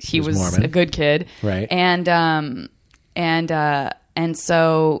because he was Mormon. A good kid. Right. And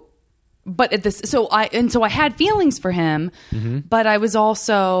so, but at this, so I had feelings for him, but I was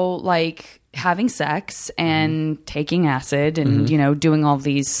also like having sex and taking acid and, you know, doing all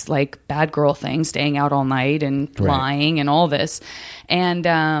these like bad girl things, staying out all night and lying and all this. And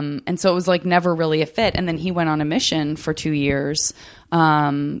so it was like never really a fit. And then he went on a mission for 2 years,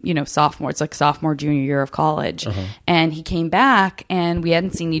 you know, sophomore, junior year of college. And he came back and we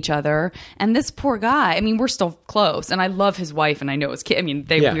hadn't seen each other. And this poor guy, I mean, we're still close and I love his wife and I know his kid. I mean,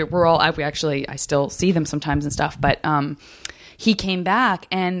 I still see them sometimes and stuff, but, he came back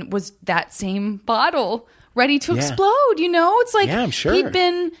and was that same bottle ready to explode, you know? It's like I'm sure.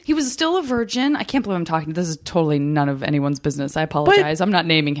 he was still a virgin. I can't believe I'm talking. This is totally none of anyone's business. I apologize. I'm not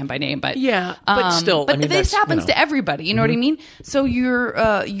naming him by name, but but still, but I mean, this happens to everybody. You know what I mean? So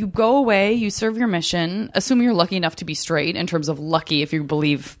you go away, you serve your mission, assume you're lucky enough to be straight in terms of lucky. If you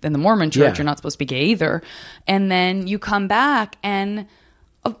believe in the Mormon church, you're not supposed to be gay either. And then you come back and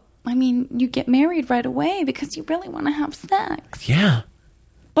I mean, you get married right away because you really want to have sex. Yeah.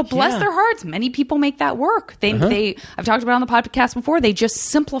 But bless their hearts, many people make that work. I've talked about it on the podcast before. They just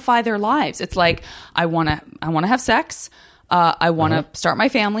simplify their lives. It's like, I want to have sex. I want to start my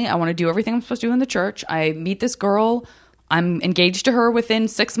family. I want to do everything I'm supposed to do in the church. I meet this girl. I'm engaged to her within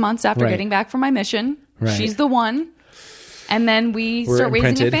 6 months after getting back from my mission. Right. She's the one. And then we're start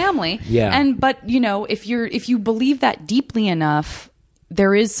raising a family. Yeah. But you know, if you believe that deeply enough,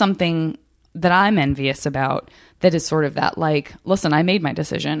 there is something that I'm envious about that is sort of that like, listen, I made my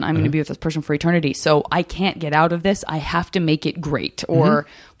decision. I'm going to be with this person for eternity. So I can't get out of this. I have to make it great, or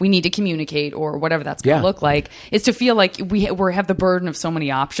we need to communicate, or whatever that's going to look like, is to feel like we have the burden of so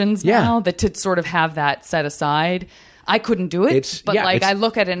many options now, that to sort of have that set aside. I couldn't do it, but I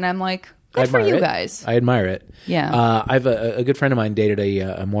look at it and I'm like, good for you guys. I admire it. Yeah. I have a good friend of mine dated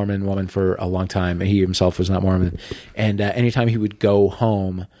a Mormon woman for a long time. He himself was not Mormon. And anytime he would go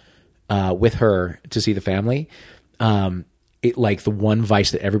home with her to see the family, it like the one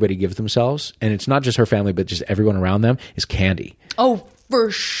vice that everybody gives themselves, and it's not just her family, but just everyone around them, is candy. Oh, for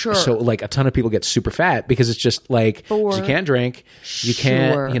sure. So like a ton of people get super fat because it's just like, 'cause you can't drink, you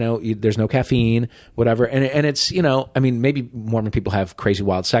can't, there's no caffeine, whatever. And it's, I mean, maybe Mormon people have crazy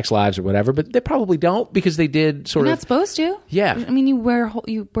wild sex lives or whatever, but they probably don't, because they did sort of. You're not supposed to. Yeah. I mean, you wear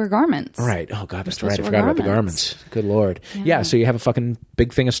garments. Right. Oh God, that's right. I forgot about the garments. Good Lord. Yeah. So you have a fucking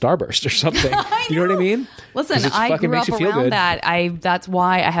big thing of Starburst or something. You know what I mean? Listen, I grew up around that. That's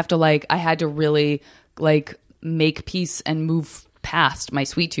why I have to I had to really make peace and move past my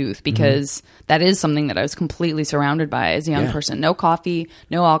sweet tooth, because that is something that I was completely surrounded by as a young person. No coffee,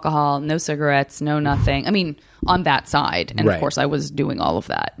 no alcohol, no cigarettes, no nothing. I mean, on that side. And of course I was doing all of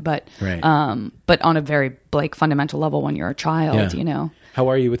that, but on a very fundamental level when you're a child, How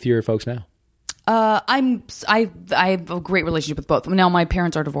are you with your folks now? I have a great relationship with both. Now my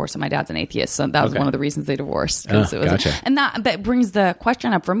parents are divorced and my dad's an atheist, so that was one of the reasons they divorced. Gotcha. And that brings the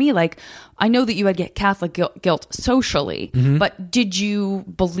question up for me. Like, I know that you had get Catholic guilt socially, but did you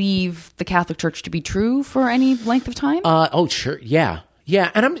believe the Catholic Church to be true for any length of time? Oh, sure, yeah.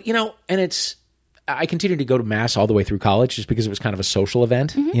 And I'm, and it's. I continued to go to mass all the way through college just because it was kind of a social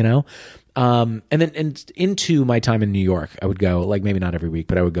event, and then into my time in New York, I would go, maybe not every week,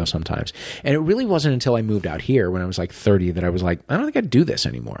 but I would go sometimes. And it really wasn't until I moved out here when I was 30 that I was like, I don't think I do this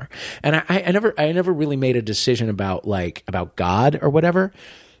anymore. And I never really made a decision about God or whatever.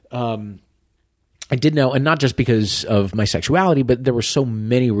 I did know, and not just because of my sexuality, but there were so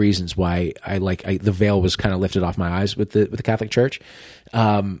many reasons why the veil was kind of lifted off my eyes with the Catholic Church.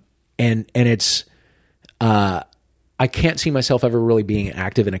 And it's, I can't see myself ever really being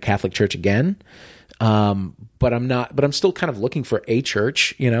active in a Catholic church again. But I'm still kind of looking for a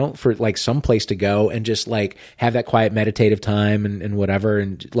church, for some place to go and just have that quiet meditative time and whatever.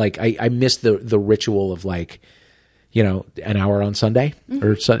 And I miss the ritual of an hour on Sunday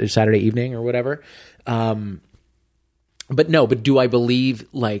or Saturday evening or whatever. But do I believe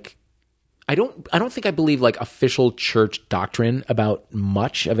I don't think I believe official church doctrine about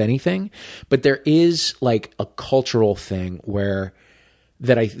much of anything, but there is a cultural thing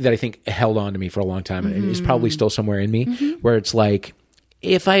that I think held on to me for a long time and is probably still somewhere in me, where it's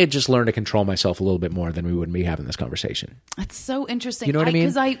if I had just learned to control myself a little bit more, then we wouldn't be having this conversation. That's so interesting. You know what I mean?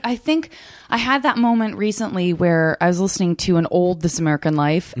 Because I think I had that moment recently where I was listening to an old This American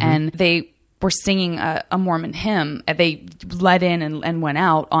Life, and they were singing a Mormon hymn. They let in and went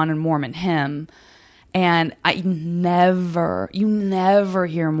out on a Mormon hymn. And you never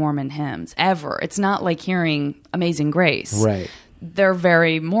hear Mormon hymns, ever. It's not like hearing Amazing Grace. Right. They're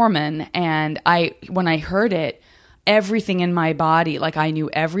very Mormon. And when I heard it, everything in my body, I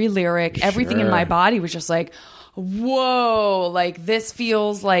knew every lyric, everything in my body was just whoa, this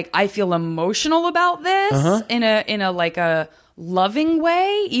feels I feel emotional about this in a loving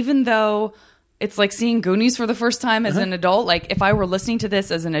way, even though it's seeing Goonies for the first time as an adult. If I were listening to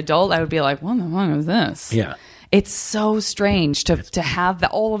this as an adult, I would be like, what the fuck is this? Yeah. It's so strange to have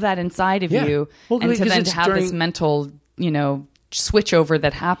all of that inside of you, and to have this mental, switch over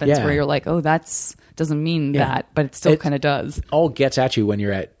that happens where you're like, oh, that's doesn't mean that, but it still kind of does. All gets at you when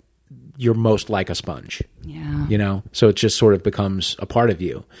you're most like a sponge. Yeah. So it just sort of becomes a part of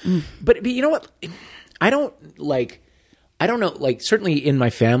you. But you know what? I don't know. Certainly in my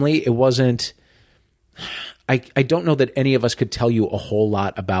family, it wasn't. I don't know that any of us could tell you a whole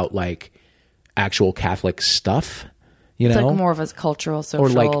lot about actual Catholic stuff. It's more of a cultural,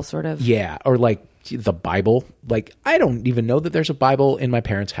 social sort of. Yeah, or the Bible. I don't even know that there's a Bible in my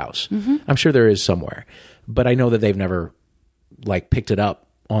parents' house. I'm sure there is somewhere, but I know that they've never picked it up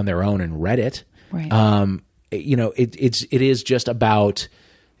on their own and read it. Right. It is just about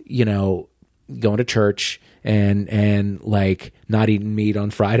going to church and not eating meat on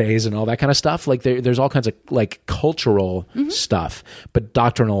Fridays and all that kind of stuff. There's all kinds of cultural stuff, but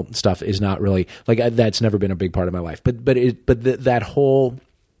doctrinal stuff is not really that's never been a big part of my life. But that whole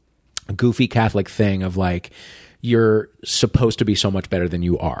goofy Catholic thing of you're supposed to be so much better than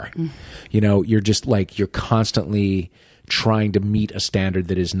you are. You're just you're constantly trying to meet a standard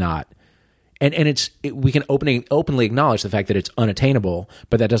that is not. And we can openly acknowledge the fact that it's unattainable,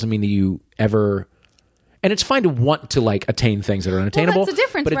 but that doesn't mean that you ever And it's fine to want to like attain things that are unattainable. Well, that's the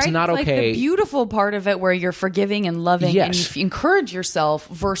difference, but it's right? not it's okay. Like the beautiful part of it where you're forgiving and loving and you encourage yourself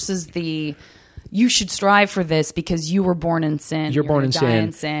versus the you should strive for this because you were born in sin. You're born in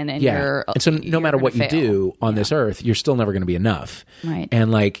sin, and you're and so no matter what you fail. do on this earth, you're still never going to be enough. Right.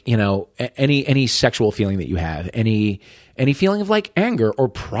 And like, you know, any sexual feeling that you have, any feeling of like anger or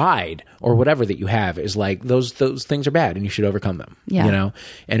pride or whatever that you have is like those things are bad and you should overcome them. Yeah. You know?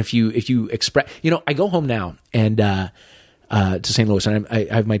 And if you express, you know, I go home now and to St. Louis and I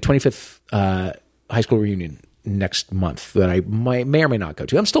have my 25th high school reunion next month that I may or may not go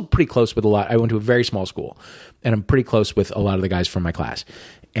to. I'm still pretty close with a lot. I went to a very small school and I'm pretty close with a lot of the guys from my class.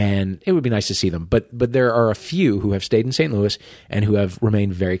 And it would be nice to see them. But there are a few who have stayed in St. Louis and who have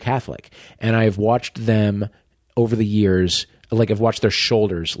remained very Catholic. And I've watched them over the years, like I've watched their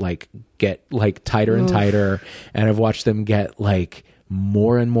shoulders like get like tighter and tighter. And I've watched them get like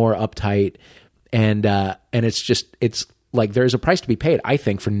more and more uptight. And it's like there's a price to be paid, I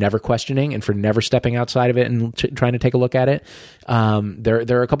think, for never questioning and for never stepping outside of it and trying to take a look at it.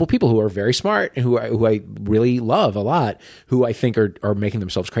 There are a couple people who are very smart and who I really love a lot, who I think are making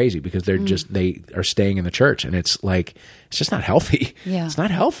themselves crazy because they're they are staying in the church, and it's like it's just not healthy. Yeah, it's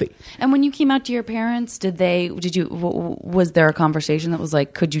not healthy. And when you came out to your parents, was there a conversation that was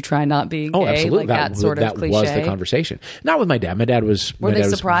like, could you try not being gay? Oh, absolutely. Like that sort of cliche? Was the conversation. Not with my dad. My dad was. Were they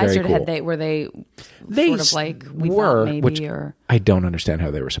surprised, or cool. were they sort of like we were? thought maybe, which or I don't understand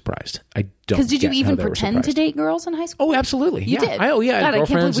how they were surprised. I don't. Because did you get even how they were pretend to surprised. date girls in high school? Oh, absolutely. You yeah. did. I had God, I can't believe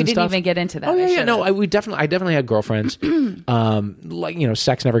girlfriends we and didn't stuff. even get into that. Oh yeah. No, I definitely had girlfriends. Like, you know,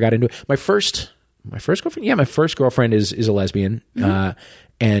 sex never got into it. My first girlfriend. Yeah, my first girlfriend is a lesbian.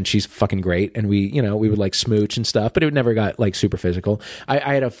 And she's fucking great. And we would like smooch and stuff, but it never got like super physical.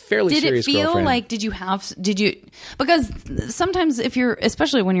 I had a fairly serious girlfriend. Did it feel like, did you, because sometimes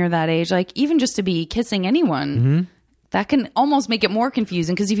especially when you're that age, like even just to be kissing anyone, that can almost make it more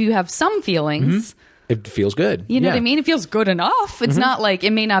confusing. Because if you have some feelings, it feels good. You know what I mean? It feels good enough. It's not like,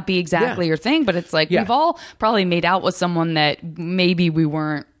 it may not be exactly your thing, but it's like we've all probably made out with someone that maybe we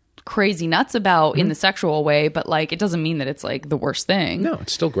weren't crazy nuts about in the sexual way, but like it doesn't mean that it's like the worst thing. No,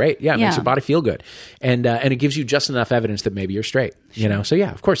 it's still great. Yeah, it makes your body feel good, and it gives you just enough evidence that maybe you're straight. You know, so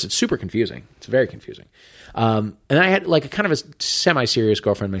yeah, of course, it's super confusing. It's very confusing. And I had like a kind of a semi-serious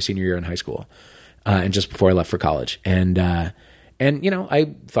girlfriend my senior year in high school, and just before I left for college, and you know,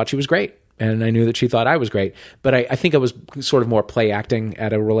 I thought she was great. And I knew that she thought I was great. But I think I was sort of more play acting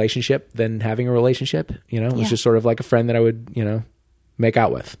at a relationship than having a relationship. You know, it was just sort of like a friend that I would, you know, make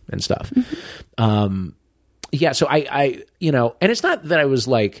out with and stuff. So I you know, and it's not that I was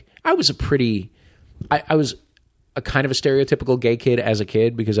like, I was a kind of a stereotypical gay kid as a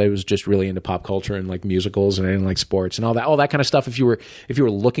kid because I was just really into pop culture and like musicals and I didn't like sports and all that kind of stuff. If you were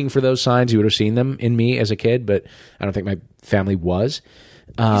looking for those signs, you would have seen them in me as a kid, but I don't think my family was.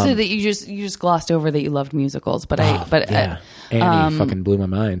 You said that you just glossed over that you loved musicals, but Annie fucking blew my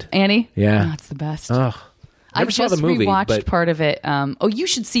mind. Annie? Yeah. Oh, it's the best. Oh. I saw the just movie, rewatched but part of it. You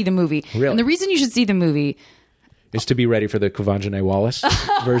should see the movie. Really? And the reason you should see the movie is to be ready for the Kavanjanae Wallace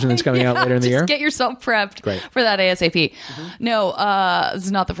version that's coming out later in the year. Get yourself prepped for that ASAP. No, this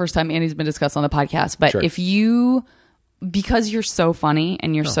is not the first time Annie's been discussed on the podcast, but if you, because you're so funny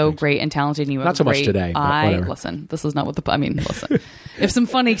and you're so great and talented and you have not so much today, but whatever. Listen, this is not what listen, if some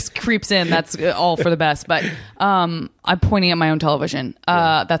funny creeps in, that's all for the best, but I'm pointing at my own television.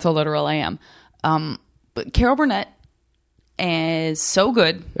 That's how literal I am. But Carol Burnett is so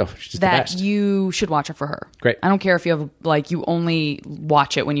good that you should watch it for her. Great. I don't care if you have you only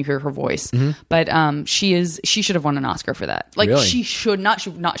watch it when you hear her voice, but she should have won an Oscar for that. Like really? She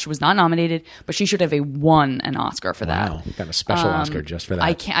was not nominated, but she should have won an Oscar for that. Wow, we got a special Oscar just for that.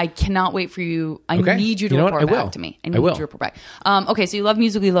 I cannot wait for you. I need you to report back to me. I need you to report back. Okay, so you love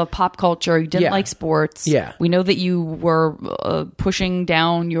music, you love pop culture, you didn't like sports. Yeah. We know that you were pushing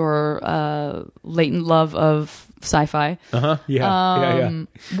down your latent love of sci-fi.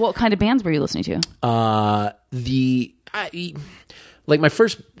 What kind of bands were you listening to? Like my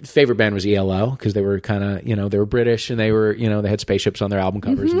first favorite band was ELO because they were kind of, you know, they were British and they were, you know, they had spaceships on their album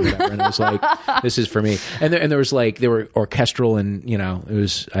covers and whatever. And it was like, this is for me. And there was like, they were orchestral and, you know,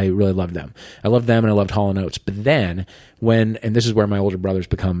 I really loved them. I loved them and I loved Hall & Oates. But then and this is where my older brothers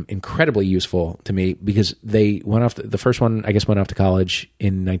become incredibly useful to me because they went off, the first one, I guess, went off to college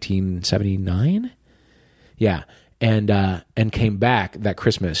in 1979. Yeah. And came back that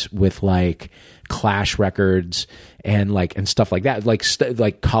Christmas with like Clash records and stuff like that.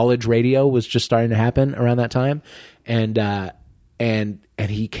 Like college radio was just starting to happen around that time. And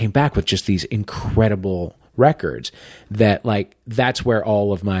he came back with just these incredible records, that like that's where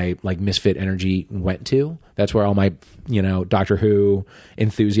all of my like misfit energy went to. That's where all my, you know, Doctor Who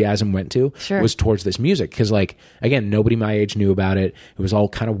enthusiasm went to, was towards this music. Because like, again, nobody my age knew about it. It was all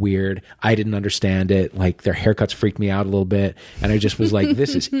kind of weird. I didn't understand it. Like their haircuts freaked me out a little bit. And I just was like,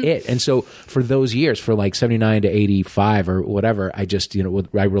 this is it. And so for those years, for like 79 to 85 or whatever, I just, you know,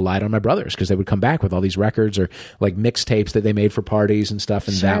 I relied on my brothers because they would come back with all these records or like mixtapes that they made for parties and stuff.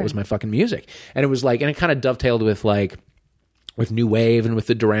 And that was my fucking music. And it was like, and it kind of dovetailed with like, with New Wave and with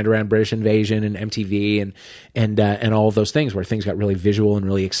the Duran Duran British Invasion and MTV and all of those things where things got really visual and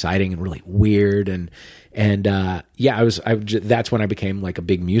really exciting and really weird and that's when I became like a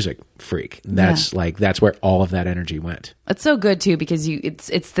big music freak. That's where all of that energy went. It's so good too because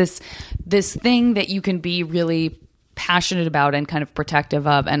it's this thing that you can be really passionate about and kind of protective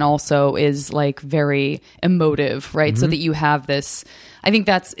of, and also is like very emotive, right? So that you have this, I think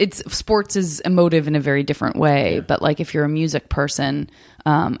sports is emotive in a very different way, but like if you're a music person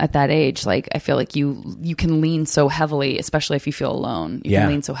at that age, like I feel like you can lean so heavily, especially if you feel alone, you can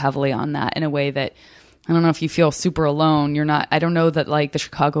lean so heavily on that in a way that, I don't know, if you feel super alone, I don't know that like the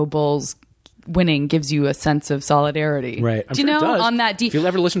Chicago Bulls winning gives you a sense of solidarity, right? Do you know on that if you'll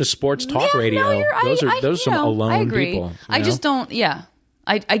ever listen to sports talk radio, those are some alone people. I just don't. Yeah,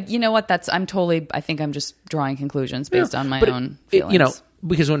 I you know what? I think I'm just drawing conclusions based on my own feelings. You know,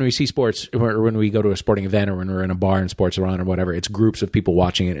 because when we see sports, or when we go to a sporting event, or when we're in a bar and sports are on or whatever, it's groups of people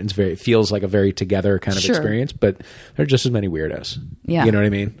watching it. And it feels like a very together kind of experience, but there are just as many weirdos. Yeah. You know what I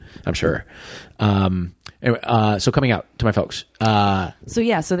mean? I'm sure. Anyway, so coming out to my folks. So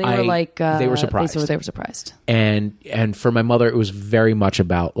they were like, they were surprised. They were surprised. And for my mother, it was very much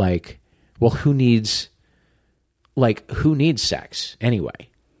about like, well, who needs sex anyway?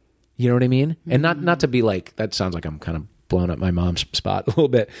 You know what I mean? And not to be like, that sounds like I'm kind of blowing up my mom's spot a little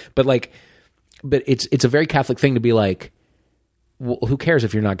bit, but it's a very Catholic thing to be like, well, who cares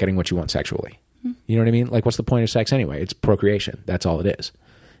if you're not getting what you want sexually? You know what I mean? Like, what's the point of sex anyway? It's procreation. That's all it is.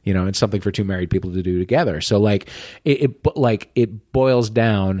 You know, it's something for two married people to do together. So like, it boils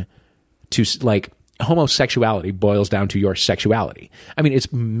down to like, homosexuality boils down to your sexuality. I mean,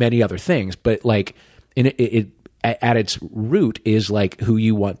 it's many other things, but like, it at its root is like who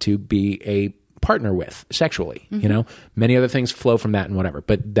you want to be a partner with sexually. You know, many other things flow from that and whatever,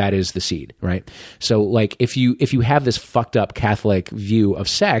 but that is the seed, right? So like, if you have this fucked up Catholic view of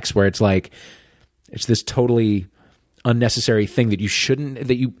sex where it's like, it's this totally unnecessary thing that you shouldn't,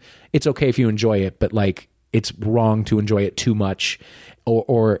 it's okay if you enjoy it, but like it's wrong to enjoy it too much,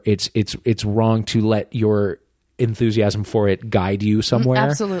 or it's wrong to let your enthusiasm for it guide you somewhere.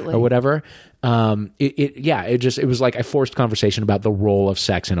 Absolutely. Or whatever. It was like a forced conversation about the role of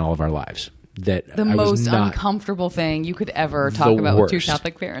sex in all of our lives. That the most uncomfortable thing you could ever talk about with two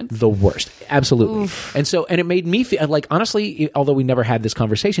Catholic parents. The worst. Absolutely. Oof. And it made me feel like, honestly, although we never had this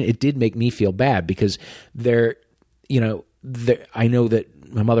conversation, it did make me feel bad because I know that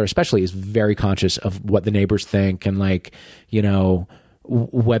my mother especially is very conscious of what the neighbors think and like, you know,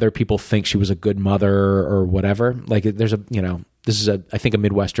 whether people think she was a good mother or whatever. Like there's this is I think a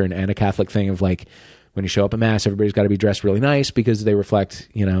Midwestern and a Catholic thing of like, when you show up at mass, everybody's got to be dressed really nice because they reflect,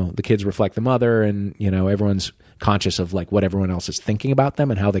 you know, the kids reflect the mother, and, you know, everyone's conscious of like what everyone else is thinking about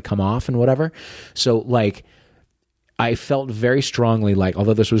them and how they come off and whatever. So like, I felt very strongly like,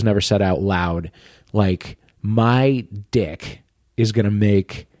 although this was never said out loud, like my dick is going to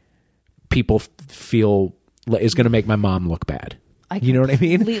make people feel, is going to make my mom look bad. You know what I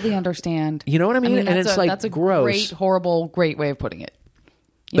mean? Completely understand. You know what I mean? And it's like, that's a gross. Great, horrible, great way of putting it.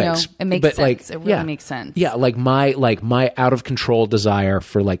 You know, it makes sense. Like, it really makes sense. Yeah, like my out of control desire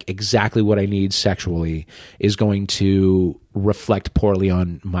for like exactly what I need sexually is going to reflect poorly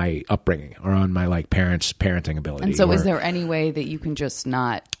on my upbringing or on my like parenting ability. And so, is there any way that you can just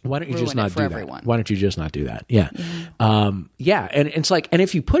not? Why don't you just not do everyone? That? Why don't you just not do that? Yeah, and it's like, and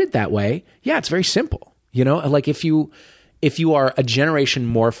if you put it that way, yeah, it's very simple. You know, like if you are a generation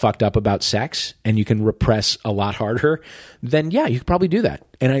more fucked up about sex and you can repress a lot harder, then yeah, you could probably do that.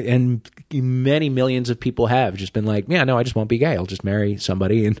 And many millions of people have just been like, yeah, no, I just won't be gay. I'll just marry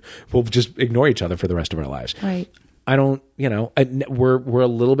somebody and we'll just ignore each other for the rest of our lives. Right. I don't, you know, we're a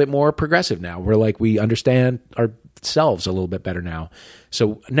little bit more progressive now. We're like, we understand ourselves a little bit better now.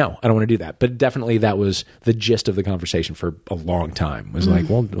 So no, I don't want to do that. But definitely that was the gist of the conversation for a long time, was like,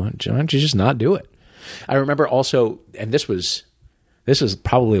 well, why don't you just not do it? I remember also, and this was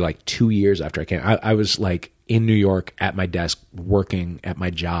probably like 2 years after I came. I was like in New York at my desk working at my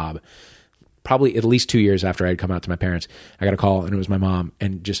job, probably at least 2 years after I had come out to my parents. I got a call and it was my mom,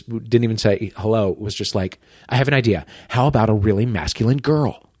 and just didn't even say hello. It was just like, I have an idea. How about a really masculine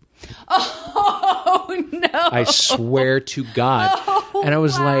girl? Oh No. I swear to God. Oh, and I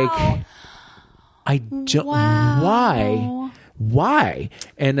was wow. like, I don't, Wow. why?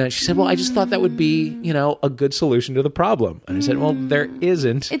 And she said, well, I just thought that would be, a good solution to the problem. And I said, well, there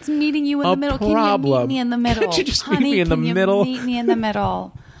isn't. It's meeting you in the middle. Problem. Can you meet me in the middle? Can't you just Honey, meet me in the middle? Meet me in the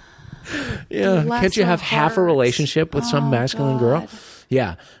middle. Yeah. Bless Can't you her have half a heart. relationship with some masculine girl? God.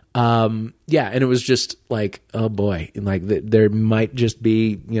 Yeah. Yeah. And it was just like, oh boy, like there might just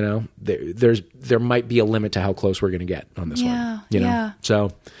be, there might be a limit to how close we're going to get on this one. Yeah.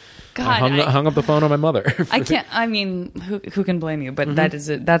 So God, I hung up the phone on my mother. I can't. I mean, who can blame you? But that's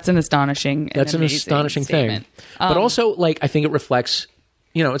an astonishing. That's an astonishing thing. But also, like, I think it reflects.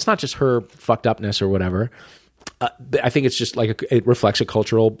 It's not just her fucked upness or whatever. I think it's just like it reflects a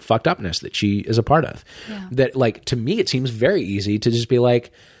cultural fucked upness that she is a part of. Yeah. That, like, to me, it seems very easy to just be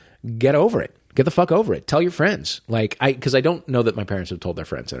like, get over it, get the fuck over it, tell your friends. Like, because I don't know that my parents have told their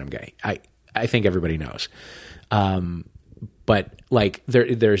friends that I'm gay. I think everybody knows. But like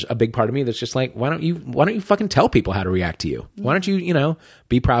there's a big part of me that's just like, why don't you fucking tell people how to react to you? Why don't you,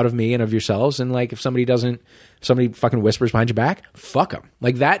 be proud of me and of yourselves? And like, if somebody fucking whispers behind your back, fuck them.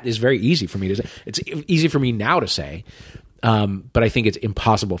 Like, that is very easy for me to say. It's easy for me now to say. But I think it's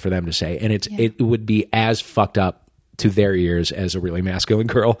impossible for them to say. And it would be as fucked up to their ears as a really masculine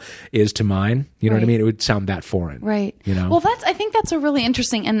girl is to mine. You know what I mean? It would sound that foreign. Right. Well, I think that's a really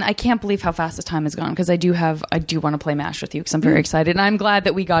interesting, and I can't believe how fast the time has gone, because I do want to play MASH with you, because I'm very excited. And I'm glad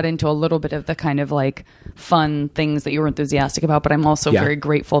that we got into a little bit of the kind of like fun things that you were enthusiastic about, but I'm also very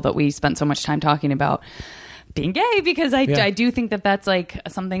grateful that we spent so much time talking about being gay, because I do think that that's like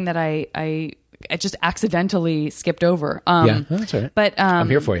something that I just accidentally skipped over. That's all right. But I'm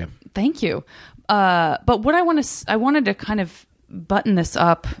here for you. Thank you. But what I wanted to kind of button this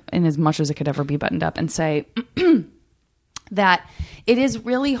up in as much as it could ever be buttoned up and say that it is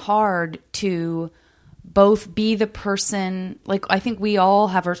really hard to both be the person, like, I think we all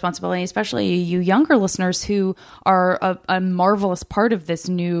have a responsibility, especially you younger listeners who are a marvelous part of this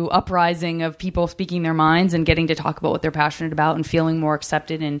new uprising of people speaking their minds and getting to talk about what they're passionate about and feeling more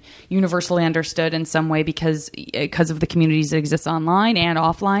accepted and universally understood in some way because of the communities that exist online and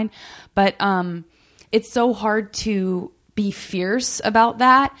offline. But it's so hard to be fierce about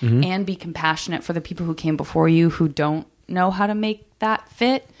that and be compassionate for the people who came before you who don't know how to make that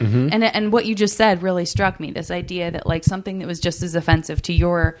fit. And what you just said really struck me, this idea that like something that was just as offensive to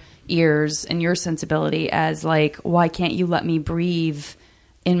your ears and your sensibility as like, why can't you let me breathe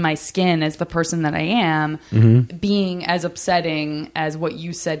in my skin as the person that I am, being as upsetting as what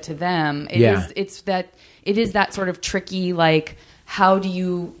you said to them. It is that sort of tricky, like, how do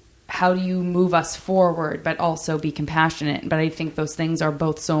you move us forward, but also be compassionate? But I think those things are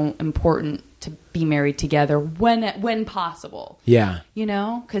both so important to be married together when possible. Yeah.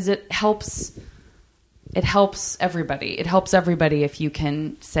 Because it helps everybody. It helps everybody if you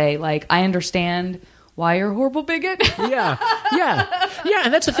can say, like, I understand why you're a horrible bigot. Yeah.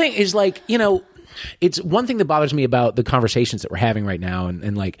 And that's the thing is, like, it's one thing that bothers me about the conversations that we're having right now.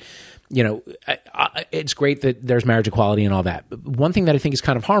 And like, it's great that there's marriage equality and all that. But one thing that I think is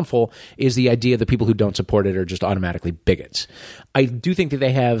kind of harmful is the idea that people who don't support it are just automatically bigots. I do think that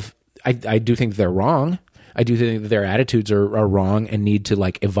they have, I do think they're wrong. I do think that their attitudes are wrong and need to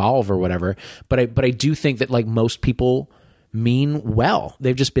like evolve or whatever. But I do think that like most people mean well.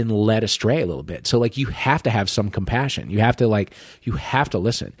 They've just been led astray a little bit. So like you have to have some compassion. You have to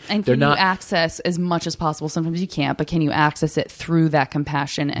listen. And can you access as much as possible? Sometimes you can't, but can you access it through that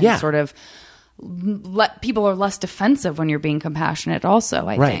compassion and sort of let people are less defensive when you're being compassionate also,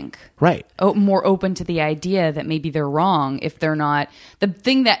 I think. Right. More open to the idea that maybe they're wrong if they're not. The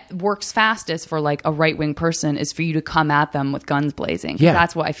thing that works fastest for like a right-wing person is for you to come at them with guns blazing. Yeah.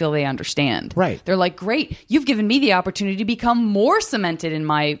 That's what I feel they understand. Right. They're like, great, you've given me the opportunity to become more cemented in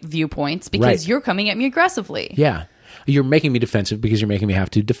my viewpoints because you're coming at me aggressively. Yeah. You're making me defensive because you're making me have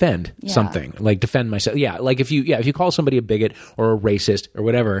to defend something, like defend myself. Yeah. Like if you call somebody a bigot or a racist or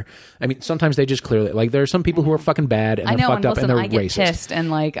whatever, I mean, sometimes they just clearly, like, there are some people who are fucking bad and they're fucked up and they're racist. I get pissed and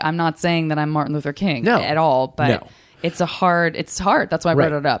like, I'm not saying that I'm Martin Luther King at all, but it's hard. That's why I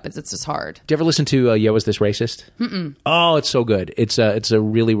brought it up. It's just hard. Do you ever listen to Yo, Is This Racist? Mm-mm. Oh, it's so good. It's a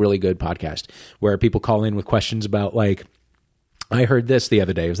really, really good podcast where people call in with questions about like, I heard this the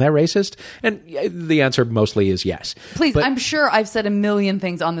other day. Was that racist? And the answer mostly is yes. Please, I'm sure I've said a million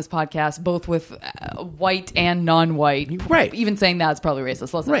things on this podcast, both with white and non-white. Right. Even saying that's probably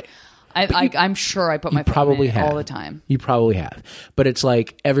racist. Listen, right. I'm sure I put my foot in it all the time. You probably have. But it's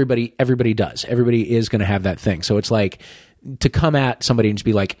like everybody does. Everybody is going to have that thing. So it's like to come at somebody and just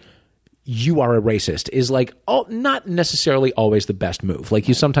be like, you are a racist is like, not necessarily always the best move. Like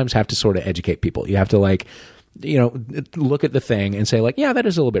you sometimes have to sort of educate people. You have to like, you know, look at the thing and say like, yeah, that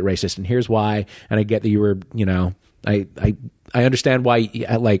is a little bit racist and here's why. And I get that you were, you know, I understand why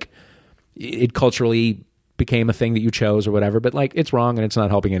like it culturally became a thing that you chose or whatever, but like it's wrong and it's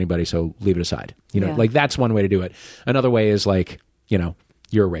not helping anybody. So leave it aside. You know, like that's one way to do it. Another way is like, you know,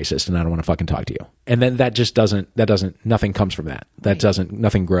 you're a racist and I don't want to fucking talk to you. And then that doesn't, nothing comes from that.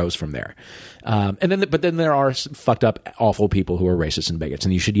 Nothing grows from there. But then there are fucked up, awful people who are racists and bigots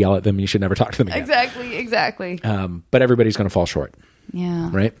and you should yell at them. You should never talk to them again. Exactly. But everybody's going to fall short. Yeah.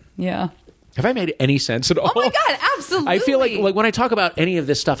 Right? Yeah. Have I made any sense at all? Oh my God, absolutely. I feel like when I talk about any of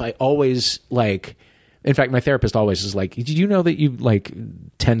this stuff, I always like, in fact, my therapist always is like, did you know that you like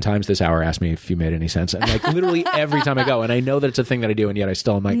 10 times this hour asked me if you made any sense? And like literally every time I go, and I know that it's a thing that I do, and yet I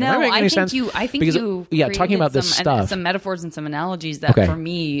still am like, am I making any sense? I think you talking about this stuff, some metaphors and some analogies that for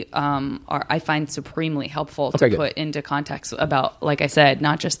me I find supremely helpful to put into context about, like I said,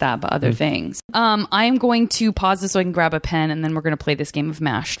 not just that, but other things. I am going to pause this so I can grab a pen, and then we're going to play this game of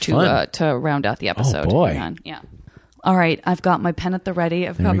MASH to round out the episode. Oh boy. Hang on. Yeah. All right, I've got my pen at the ready.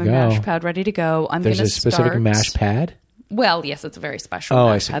 I've got my MASH pad ready to go. There's a specific MASH pad? Well, yes, it's a very special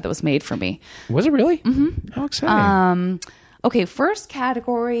MASH pad that was made for me. Was it really? Mm-hmm. How exciting. Okay, first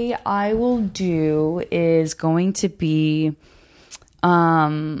category I will do is going to be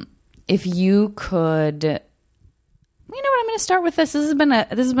if you could... You know what? I'm going to start with this. This has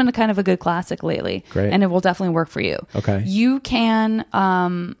been a kind of a good classic lately. Great. And it will definitely work for you. Okay. You can...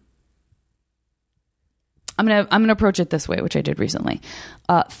 I'm gonna approach it this way, which I did recently.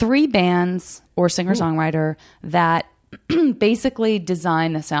 3 bands or singer-songwriter that basically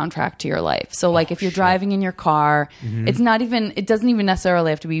design the soundtrack to your life. So like if you're driving in your car, it doesn't even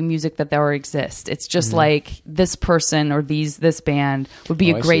necessarily have to be music that already exists. It's just like this person or this band would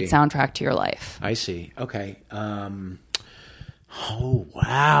be a great soundtrack to your life. I see. Okay. Oh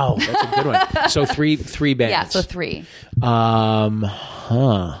wow, that's a good one. So three bands. Yeah, so 3.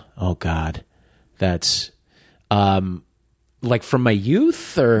 Oh God, that's like from my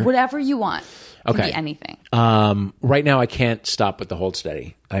youth or whatever you want. It okay. Can be anything. Right now I can't stop with the Hold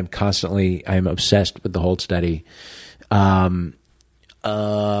Steady. I'm obsessed with the Hold Steady. REM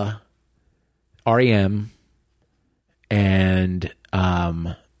and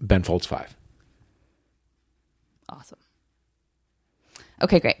Ben Folds 5. Awesome.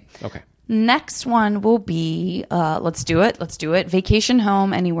 Okay, great. Okay. Next one will be let's do it. Vacation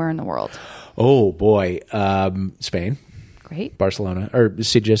home anywhere in the world. Oh boy. Spain. Great. Barcelona or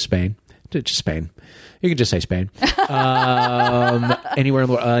just Spain. Just Spain. You can just say Spain. Anywhere in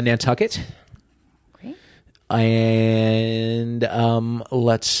the world. Nantucket. Great. And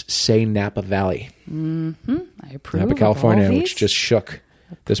let's say Napa Valley. Mm-hmm. I approve. Napa, California, which just shook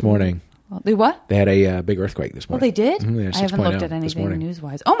this morning. Well, they what? They had a big earthquake this morning. Oh, they did? Mm-hmm. I haven't looked at anything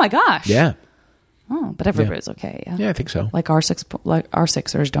news-wise. Oh my gosh. Yeah. Oh, but everybody's okay. Yeah. Yeah, I think so. Like our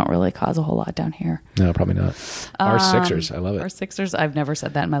Sixers don't really cause a whole lot down here. No, probably not. Our Sixers, I love it. Our Sixers, I've never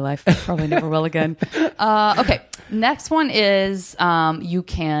said that in my life. Probably never will again. Okay, next one is you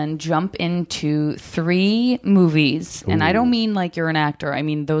can jump into 3 movies, and I don't mean like you're an actor. I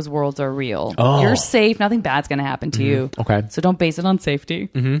mean those worlds are real. Oh. You're safe. Nothing bad's going to happen to you. Okay. So don't base it on safety.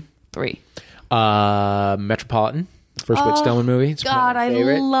 3. Metropolitan. First Whit Stillman movie. It's God, I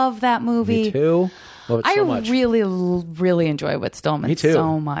love that movie. Me too. Love it so much. I really enjoy Whit Stillman. Me too.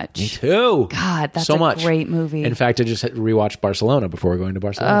 So much. Me too. God, that's so much. Great movie. In fact, I just rewatched Barcelona before going to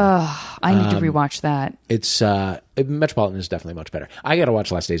Barcelona. I need to rewatch that. It's Metropolitan is definitely much better. I got to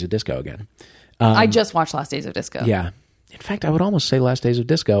watch Last Days of Disco again. I just watched Last Days of Disco. Yeah. In fact, I would almost say Last Days of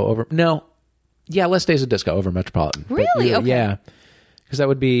Disco over... No. Yeah, Last Days of Disco over Metropolitan. Really? Okay. Yeah. Because that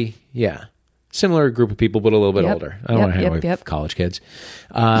would be... Yeah. Similar group of people, but a little bit older. I don't want to hang out with college kids.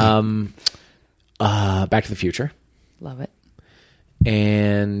 Back to the Future. Love it.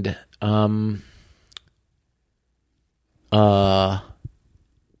 And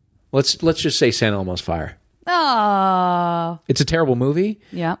let's just say San Elmo's Fire. Oh, it's a terrible movie.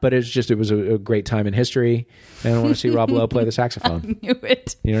 Yeah, but it was a great time in history, and I want to see Rob Lowe play the saxophone. I knew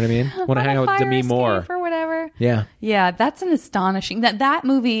it. You know what I mean? I want to hang out with Demi Moore or whatever. Yeah, that's an astonishing that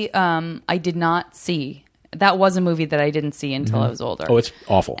movie. I did not see. That was a movie that I didn't see until I was older. Oh, it's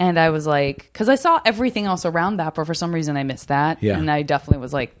awful. And I was like, because I saw everything else around that, but for some reason I missed that. Yeah, and I definitely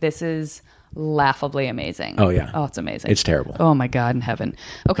was like, this is laughably amazing. Oh yeah. Oh, it's amazing. It's terrible. Oh my God in heaven.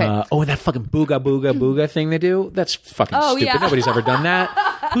 Okay. And that fucking booga booga booga thing they do. That's fucking stupid. Yeah. Nobody's ever done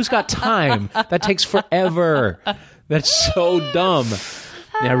that. Who's got time? That takes forever. That's so dumb.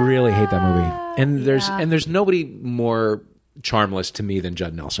 Yeah, I really hate that movie. And there's nobody more charmless to me than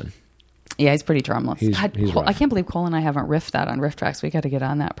Judd Nelson. Yeah, he's pretty charmless. He's rough. I can't believe Cole and I haven't riffed that on Riff Tracks. We got to get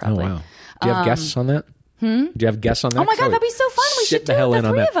on that probably. Oh, wow. Do you have guests on that? Do you have guests on that? Oh my God, that'd be so fun. We should do it, the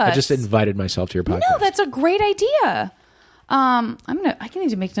three of us. I just invited myself to your podcast. No, that's a great idea. I need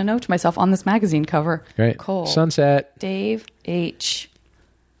to make a note to myself on this magazine cover. Great. Cole. Sunset. Dave H.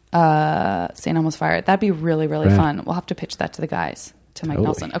 St. Elmo's Fire. That'd be really, really fun. We'll have to pitch that to the guys. To Mike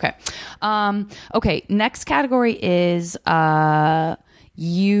Nelson. Okay. Okay. Next category is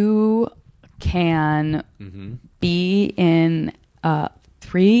you can be in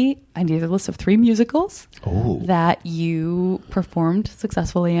I need a list of 3 musicals that you performed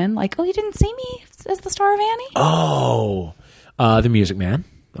successfully in. Like, you didn't see me as the star of Annie? Oh, The Music Man,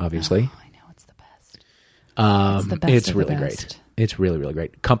 obviously. Oh, I know. It's the best. It's the best. It's really great. It's really, really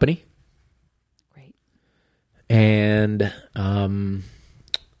great. Company. Great. And How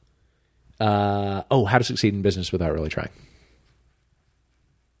to Succeed in Business Without Really Trying.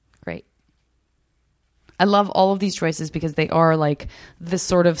 Great. I love all of these choices because they are like the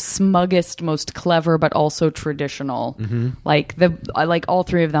sort of smuggest, most clever, but also traditional. Like I like all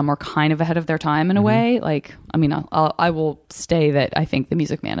 3 of them are kind of ahead of their time in a way. Like, I mean, I will stay that I think The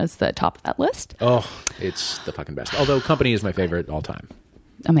Music Man is the top of that list. Oh, it's the fucking best. Although Company is my favorite all time.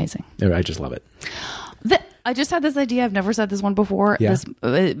 Amazing. I just love it. I just had this idea. I've never said this one before. Yeah. This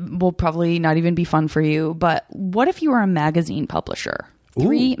will probably not even be fun for you. But what if you were a magazine publisher?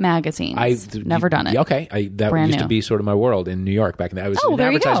 3 magazines. Never done it. Okay. That Brand used new. to be sort of my world in New York back in the day. I was in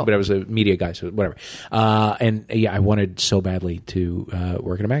there you advertising, go. but I was a media guy, so whatever. I wanted so badly to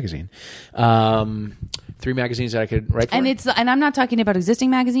work in a magazine. 3 magazines that I could write for. And I'm not talking about existing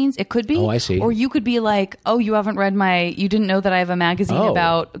magazines. It could be. Oh, I see. Or you could be like, you haven't read you didn't know that I have a magazine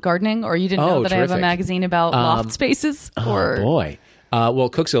about gardening, or you didn't know that I have a magazine about loft spaces. Oh, boy. Well,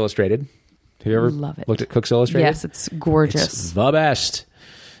 Cook's Illustrated. Have you ever Love it. looked at Cook's Illustrated? Yes, it's gorgeous. It's the best.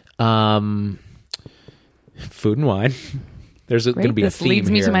 Food and wine. There's going to be a theme here. This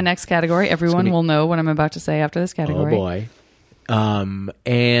leads me to my next category. Everyone will know what I'm about to say after this category. Oh boy. And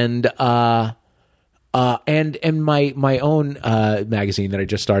my own magazine that I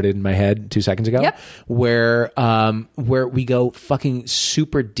just started in my head 2 seconds ago. Yep. Where we go fucking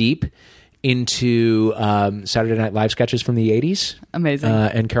super deep into Saturday Night Live sketches from the 80s. Amazing.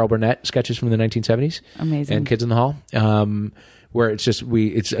 And Carol Burnett sketches from the 1970s. Amazing. And Kids in the Hall. Where it's just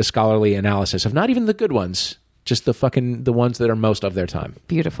it's a scholarly analysis of not even the good ones, just the ones that are most of their time.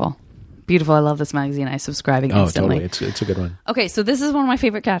 Beautiful. I love this magazine. I subscribe instantly. Oh, totally. It's a good one. Okay, so this is one of my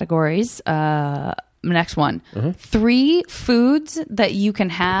favorite categories. Next one. 3 foods that you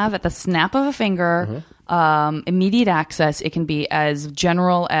can have at the snap of a finger, immediate access. It can be as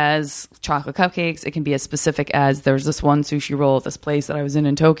general as chocolate cupcakes. It can be as specific as there's this one sushi roll at this place that I was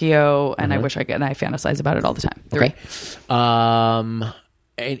in Tokyo, and I wish I could, and I fantasize about it all the time. 3. Okay.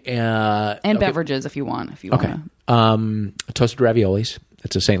 And beverages if you want. Okay. Toasted raviolis.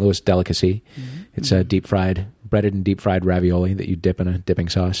 It's a St. Louis delicacy. It's a breaded and deep fried ravioli that you dip in a dipping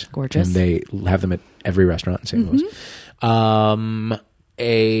sauce. Gorgeous. And they have them at every restaurant in St. Louis.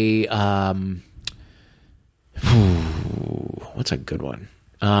 What's a good one?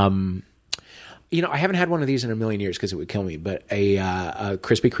 I haven't had one of these in a million years because it would kill me. But a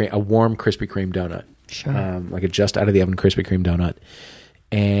warm Krispy Kreme donut. Sure. Like a just out of the oven Krispy Kreme donut,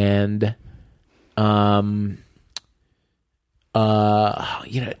 and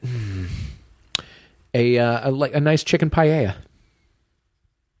a nice chicken paella.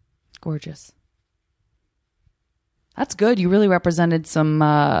 Gorgeous. That's good. You really represented some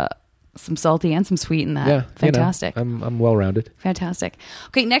salty and some sweet in that. Yeah, fantastic. I'm well rounded. Fantastic.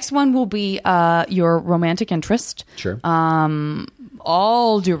 Okay, next one will be your romantic interest. Sure.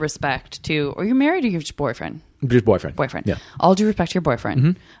 All due respect to, or you're married or you're just boyfriend? Just boyfriend. Yeah. All due respect to your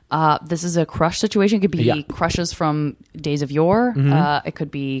boyfriend. This is a crush situation. It could be crushes from days of yore. It could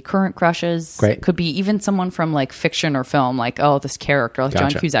be current crushes. Great. It could be even someone from like fiction or film, like, this character, like Gotcha.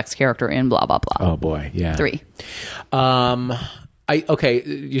 John Cusack's character in blah, blah, blah. Oh boy. Yeah. 3.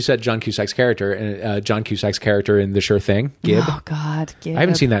 You said John Cusack's character, and John Cusack's character in The Sure Thing, Gib. Oh God, Gib. I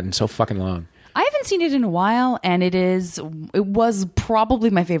haven't seen that in so fucking long. I haven't seen it in a while, and it was probably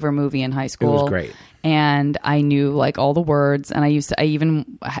my favorite movie in high school. It was great. And I knew like all the words, and I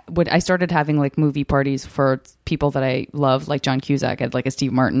started having like movie parties for people that I loved, like John Cusack. I had like a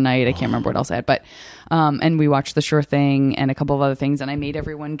Steve Martin night. I can't remember what else I had, but and we watched The Sure Thing and a couple of other things, and I made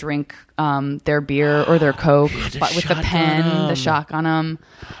everyone drink their beer or their Coke, but with the pen, the shock on them,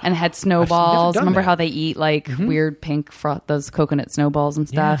 and had snowballs. Remember how they eat like weird pink those coconut snowballs and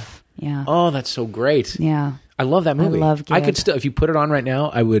stuff? Yeah. Oh, that's so great. Yeah. I love that movie. I love Gib. I could still, if you put it on right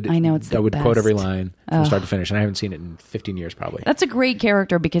now, I would. I know it's the I would quote every best. line from start to finish, and I haven't seen it in 15 years probably. That's a great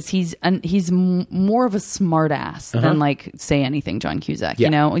character because he's more of a smartass than like say anything John Cusack. Yeah.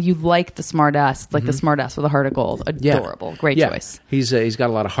 You know, you like the smartass. It's like the smartass with a heart of gold. Adorable, great choice. He's got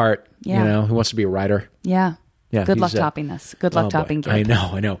a lot of heart. Yeah. You know, he wants to be a writer. Yeah. Yeah, Good luck he's, topping this. Good luck topping Gib. I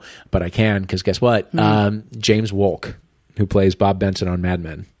know, but I can because guess what? James Wolk, who plays Bob Benson on Mad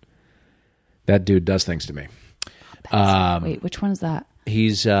Men, that dude does things to me. Wait, which one is that? He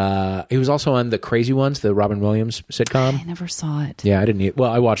was also on the Crazy Ones, the Robin Williams sitcom. I never saw it. Yeah, I didn't.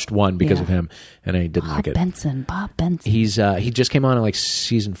 Well, I watched one because of him, and I didn't like it. Bob Benson. He just came on in like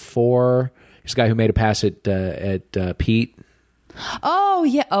season 4. He's a guy who made a pass at Pete. Oh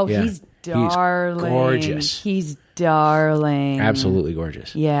yeah. Oh, Yeah. he's darling. He's gorgeous. He's darling. Absolutely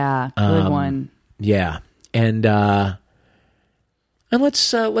gorgeous. Yeah, good one. Yeah, and let's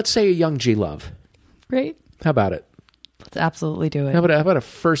say a young G Love. Great. How about it? Let's absolutely do it. How about a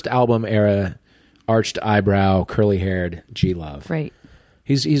first album era, arched eyebrow, curly haired G Love? Great.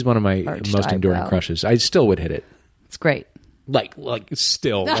 He's one of my Arched most enduring eyebrow. crushes. I still would hit it. It's great. Like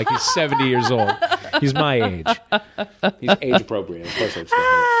still, like he's 70 years old. He's my age. He's age appropriate. Of course, I'd still hit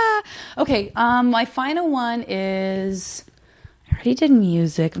it. Okay. My final one is. I already did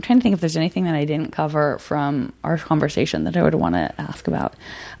music. I'm trying to think if there's anything that I didn't cover from our conversation that I would want to ask about.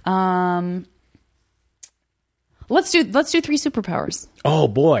 Let's do 3 superpowers. Oh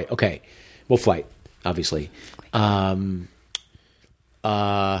boy. Okay. Well, flight, obviously.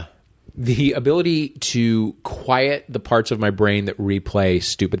 The ability to quiet the parts of my brain that replay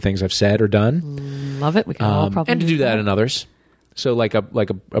stupid things I've said or done. Love it. We can all probably and to use do that in others. So like a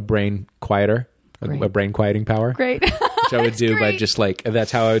brain quieter, a brain quieting power. Great. Which I would do by just like, if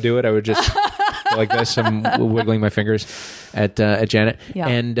that's how I would do it, I would just go like this. I'm wiggling my fingers at Janet. Yeah.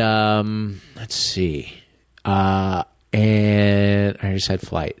 And let's see. And I just had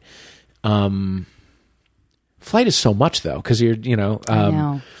flight. Flight is so much though, because you're, I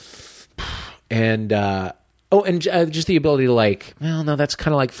know. and just the ability to like, well, no, that's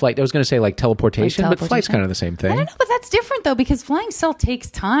kind of like flight. I was going to say like teleportation, but flight's kind of the same thing. I don't know, but that's different though, because flying still takes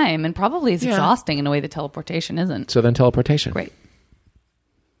time and probably is exhausting in a way that teleportation isn't. So then teleportation. Great.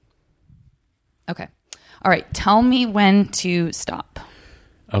 Okay. All right. Tell me when to stop.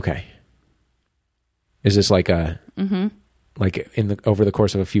 Okay. Is this like like over the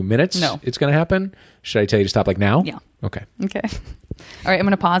course of a few minutes? No. It's going to happen? Should I tell you to stop like now? Yeah. Okay. Okay. All right. I'm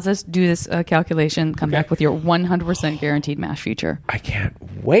going to pause this, do this calculation, come back with your 100% guaranteed MASH future. I can't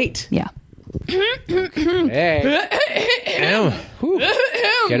wait. Yeah. Hey. Whew.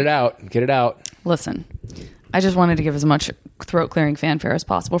 Get it out. Get it out. Listen, I just wanted to give as much throat clearing fanfare as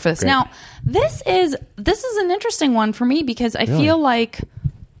possible for this. Great. Now, this is an interesting one for me because I feel like,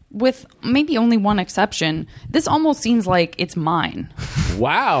 with maybe only one exception, this almost seems like it's mine.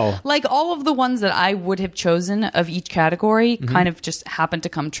 Wow. Like all of the ones that I would have chosen of each category kind of just happened to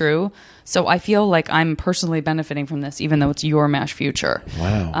come true. So I feel like I'm personally benefiting from this, even though it's your MASH future.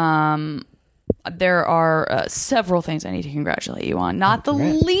 Wow. There are several things I need to congratulate you on, not the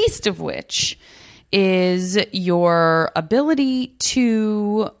least of which is your ability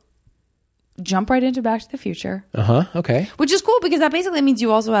to jump right into Back to the Future. Okay. Which is cool because that basically means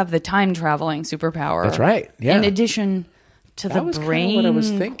you also have the time traveling superpower. That's right. Yeah. In addition to That the was kinda what I was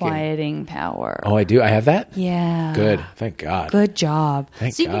brain thinking. quieting power. Oh, I do? I have that? Yeah. Good. Thank God. Good job.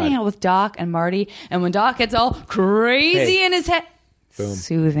 Thank so you can God. hang out with Doc and Marty, and when Doc gets all crazy Hey. in his head, Boom.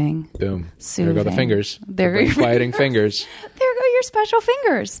 soothing. Boom. Soothing. There go the fingers. There The go your quieting fingers. There go your special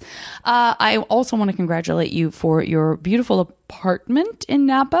fingers. I also want to congratulate you for your beautiful apartment in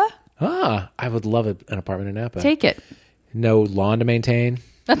Napa. I would love an apartment in Napa. Take it. No lawn to maintain.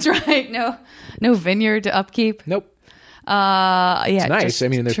 That's right. No vineyard to upkeep. Nope. Yeah, It's nice. just I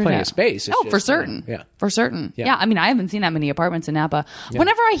mean, there's turn plenty out. of space. It's Oh, just, for certain. yeah. For certain. Yeah. Yeah. I mean, I haven't seen that many apartments in Napa. Yeah.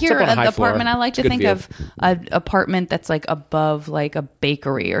 Whenever I It's hear up on a an high floor. apartment, I like to Good think view. of an apartment that's like above like a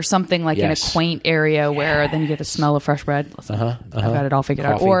bakery or something like in a Yes. quaint area where then you get the smell of fresh bread. Listen, I've got it all figured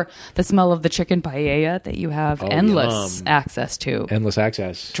out. Coffee. Or the smell of the chicken paella that you have endless yum. access to. Endless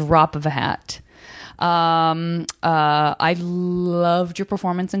access. Drop of a hat. I loved your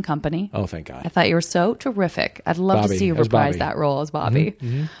performance in Company. Oh, thank God. I thought you were so terrific. I'd love to Bobby. see you As reprise Bobby. that role as Bobby.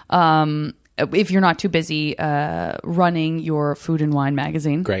 If you're not too busy running your Food and Wine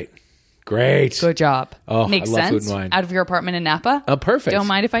magazine. Great. Good job. Oh, Makes I love sense. Food and Wine. Out of your apartment in Napa. Oh, perfect. Don't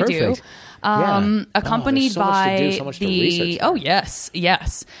mind if I do. Perfect. Yeah. Accompanied there's so much to by do, so much to research. oh yes,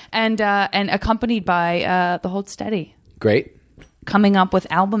 and accompanied by the Hold Steady. Great. Coming up with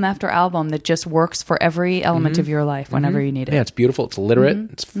album after album that just works for every element of your life whenever you need it. Yeah, it's beautiful. It's literate.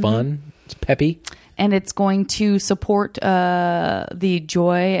 It's fun. It's peppy. and it's going to support the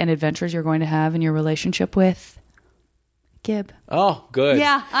joy and adventures you're going to have in your relationship with Gib. Oh, good.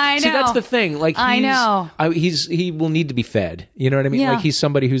 Yeah, I know. See, that's the thing. Like, I know. He will need to be fed. You know what I mean? Yeah. Like, he's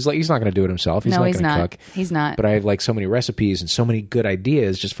somebody who's like, he's not going to do it himself. He's not going to cook. He's not. But I have like so many recipes and so many good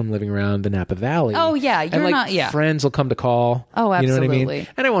ideas just from living around the Napa Valley. Oh, yeah. And like friends will come to call. Oh, absolutely. You know what I mean?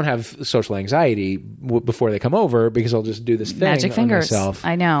 And I won't have social anxiety before they come over because I'll just do this thing Magic fingers. on myself.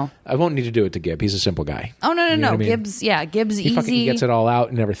 I know. I won't need to do it to Gib. He's a simple guy. Oh, no. You know what I mean? Gibbs he easy. fucking gets it all out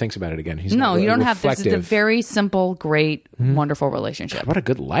and never thinks about it again. He's no, not you don't have. This reflective. is a very simple, great, wonderful relationship. What a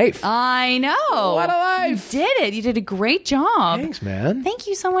good life. I know. What a life. You did it. You did a great job. Thanks, man. Thank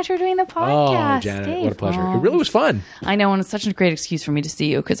you so much for doing the podcast. Oh, Janet, Dave what a pleasure. Holmes. It really was fun. I know, and it's such a great excuse for me to see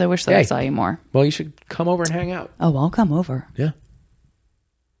you because I wish that I saw you more. Well, you should come over and hang out. Oh, I'll come over. Yeah.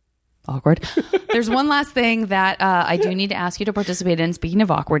 Awkward. There's one last thing that I do need to ask you to participate in, speaking of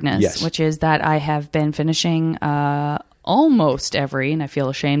awkwardness, which is that I have been finishing almost every, and I feel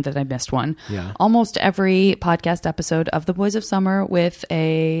ashamed that I missed one, almost every podcast episode of The Boys of Summer with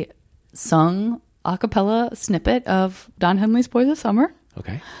a sung a cappella snippet of Don Henley's Boys of Summer.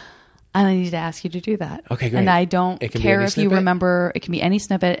 Okay. And I need to ask you to do that. Okay, great. And I don't care if snippet? you remember. It can be any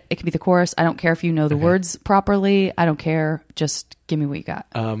snippet. It can be the chorus. I don't care if you know the words properly. I don't care. Just give me what you got.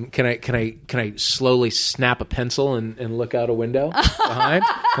 Can I slowly snap a pencil and look out a window behind,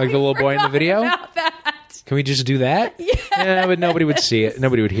 like the little boy in the video? That. Can we just do that? Yeah, but nobody would see it.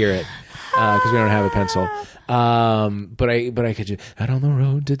 Nobody would hear it because we don't have a pencil. But I could just out on the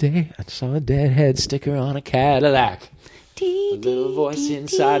road today. I saw a deadhead sticker on a Cadillac. A little voice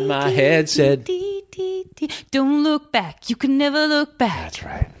inside my head said, "Don't look back. You can never look back." That's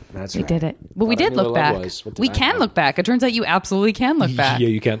right. We did it. But we did look back. We can look back. It turns out you absolutely can look back. Yeah,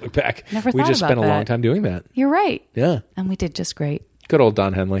 you can look back. Never thought We just about spent a long that. time doing that. You're right. Yeah. And we did just great. Good old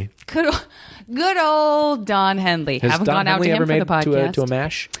Don Henley. Good old Don Henley. Has Haven't Don gone out Henley to ever him for made the podcast. to a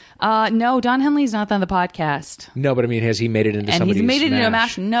mash? No, Don Henley's not on the podcast. No, but I mean, has he made it into somebody's And he's made it into a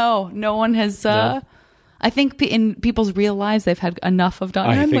mash? mash. No one has. No? I think in people's real lives, they've had enough of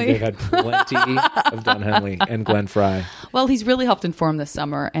Don Henley. I think they've had plenty of Don Henley and Glenn Fry. Well, he's really helped inform this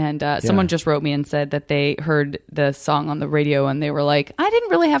summer. And someone just wrote me and said that they heard the song on the radio and they were like, I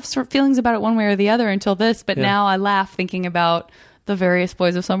didn't really have feelings about it one way or the other until this. But now I laugh thinking about the various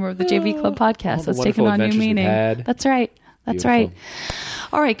Boys of Summer of the JV Club podcast. That's taken on new meaning. That's right. That's right.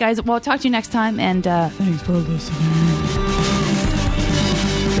 All right, guys. Well, I'll talk to you next time. And thanks for listening.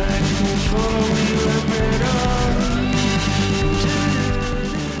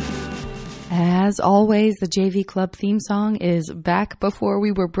 As always, the JV Club theme song is Back Before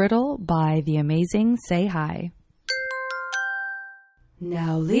We Were Brittle by the amazing Say Hi.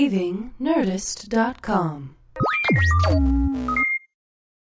 Now leaving Nerdist.com.